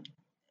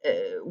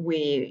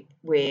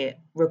we're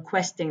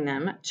requesting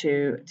them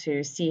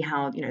to see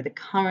how the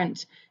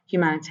current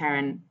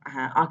humanitarian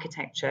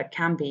architecture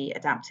can be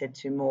adapted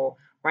to more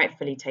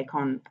rightfully take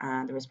on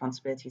the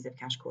responsibilities of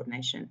cash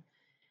coordination.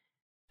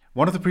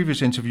 One of the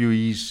previous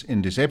interviewees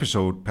in this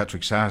episode,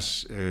 Patrick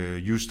Sass,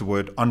 used the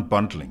word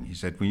unbundling. He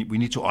said we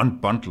need to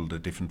unbundle the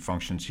different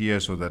functions here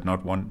so that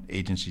not one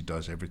agency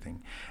does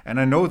everything. And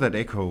I know that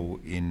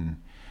ECHO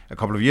a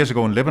couple of years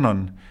ago in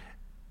Lebanon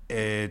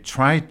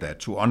tried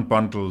that, to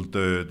unbundle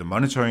the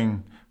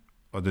monitoring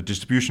or the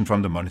distribution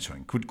from the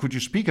monitoring. Could you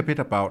speak a bit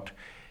about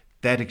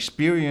that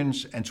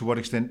experience and to what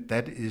extent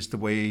that is the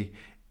way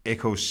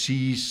ECHO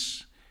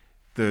sees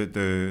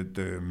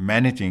the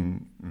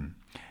managing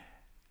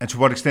And to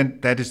what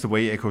extent that is the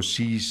way ECHO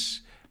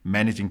sees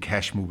managing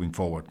cash moving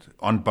forward,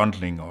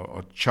 unbundling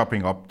or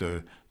chopping up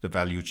the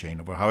value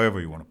chain, or however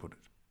you want to put it.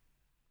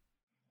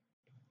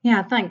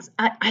 Yeah, thanks.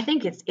 I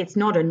think it's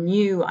not a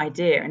new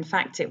idea. In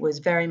fact, it was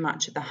very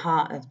much at the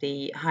heart of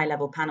the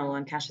high-level panel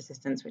on cash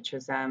assistance, which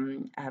was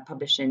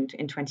published in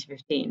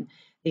 2015.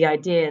 The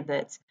idea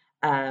that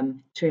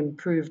to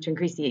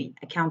increase the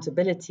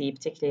accountability,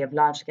 particularly of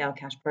large-scale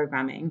cash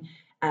programming,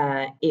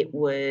 it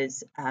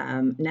was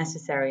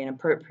necessary and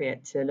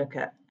appropriate to look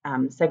at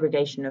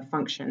segregation of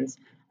functions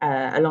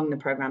along the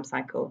program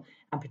cycle,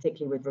 and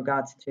particularly with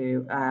regards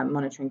to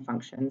monitoring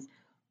functions,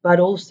 but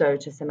also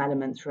to some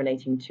elements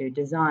relating to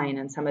design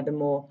and some of the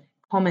more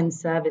common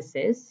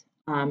services,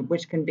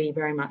 which can be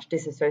very much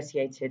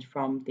disassociated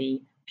from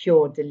the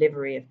pure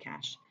delivery of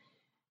cash.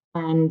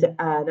 And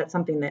that's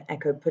something that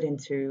ECHO put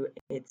into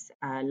its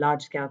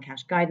large-scale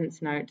cash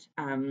guidance note,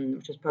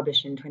 which was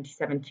published in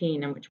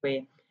 2017 and which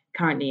we're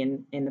currently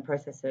in the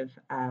process of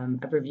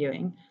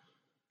reviewing.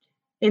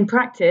 In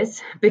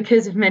practice,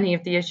 because of many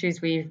of the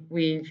issues we've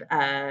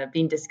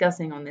been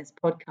discussing on this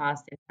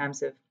podcast in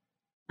terms of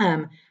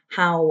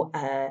how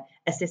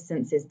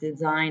assistance is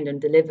designed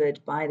and delivered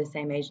by the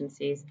same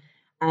agencies,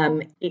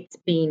 it's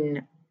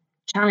been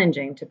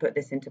challenging to put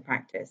this into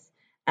practice.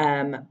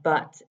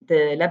 But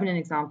the Lebanon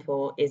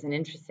example is an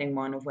interesting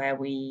one of where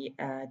we,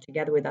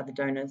 together with other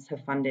donors,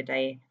 have funded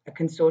a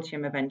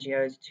consortium of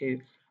NGOs to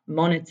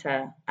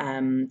monitor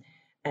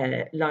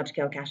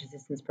large-scale cash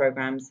assistance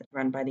programs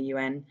run by the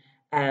UN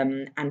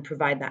and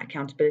provide that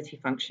accountability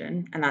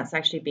function. And that's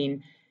actually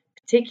been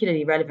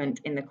particularly relevant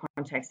in the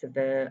context of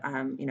the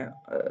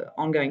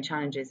ongoing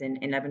challenges in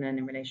Lebanon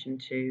in relation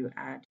to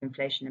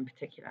inflation in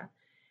particular.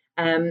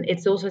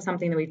 It's also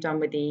something that we've done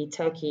with the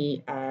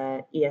Turkey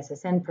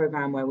ESSN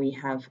program, where we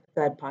have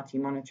third-party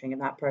monitoring of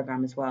that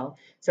program as well.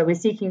 So we're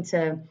seeking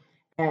to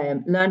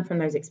learn from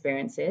those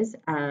experiences,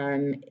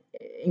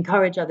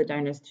 encourage other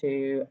donors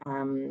to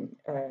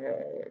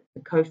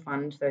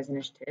co-fund those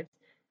initiatives,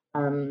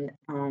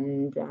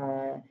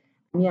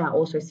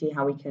 also see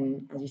how we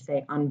can, as you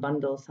say,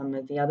 unbundle some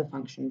of the other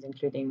functions,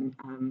 including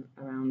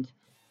around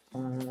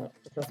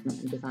assessment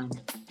and design.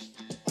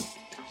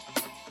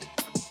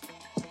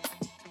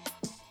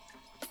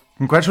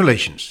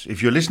 Congratulations.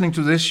 If you're listening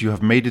to this, you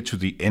have made it to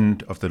the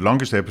end of the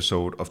longest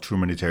episode of True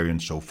Humanitarian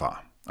so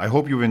far. I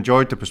hope you've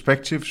enjoyed the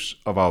perspectives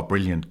of our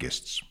brilliant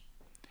guests.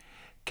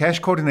 Cash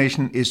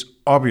coordination is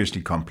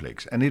obviously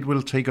complex, and it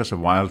will take us a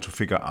while to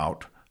figure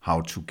out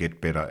how to get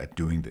better at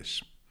doing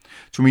this.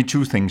 To me,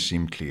 two things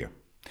seem clear.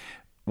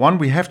 One,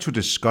 we have to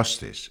discuss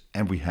this,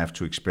 and we have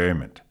to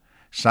experiment.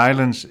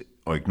 Silence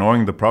or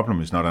ignoring the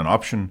problem is not an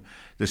option.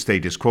 The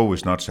status quo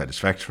is not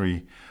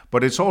satisfactory,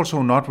 but it's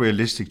also not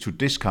realistic to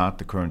discard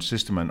the current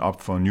system and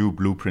opt for a new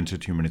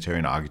blueprinted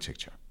humanitarian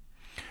architecture.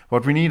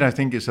 What we need, I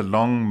think, is a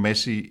long,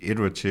 messy,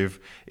 iterative,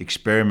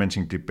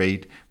 experimenting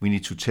debate. We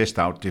need to test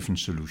out different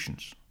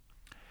solutions.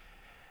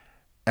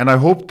 And I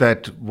hope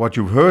that what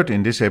you've heard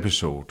in this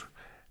episode,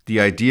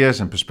 the ideas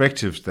and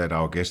perspectives that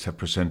our guests have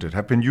presented,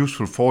 have been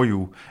useful for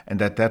you, and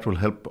that will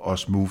help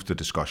us move the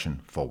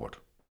discussion forward.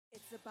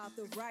 It's about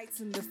the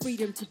rights and the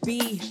freedom to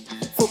be,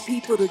 for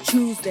people to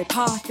choose their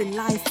path in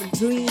life and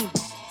dream.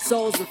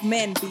 Souls of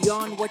men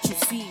beyond what you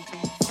see.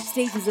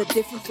 Stages are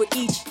different for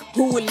each.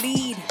 Who will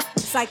lead?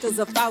 Cycles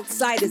of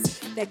outsiders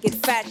that get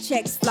fat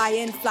checks, fly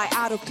in, fly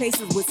out of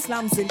places with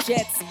slums and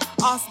jets.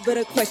 Ask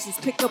better questions,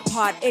 pick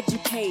apart,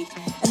 educate,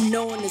 and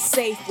no one is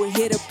safe. We're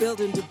here to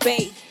build and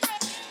debate.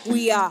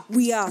 We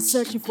are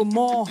searching for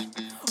more.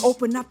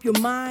 Open up your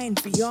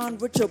mind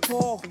beyond rich or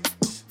poor.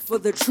 For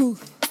the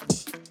truth,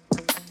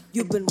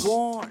 you've been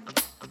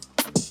warned.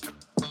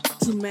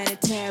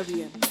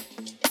 Humanitarian.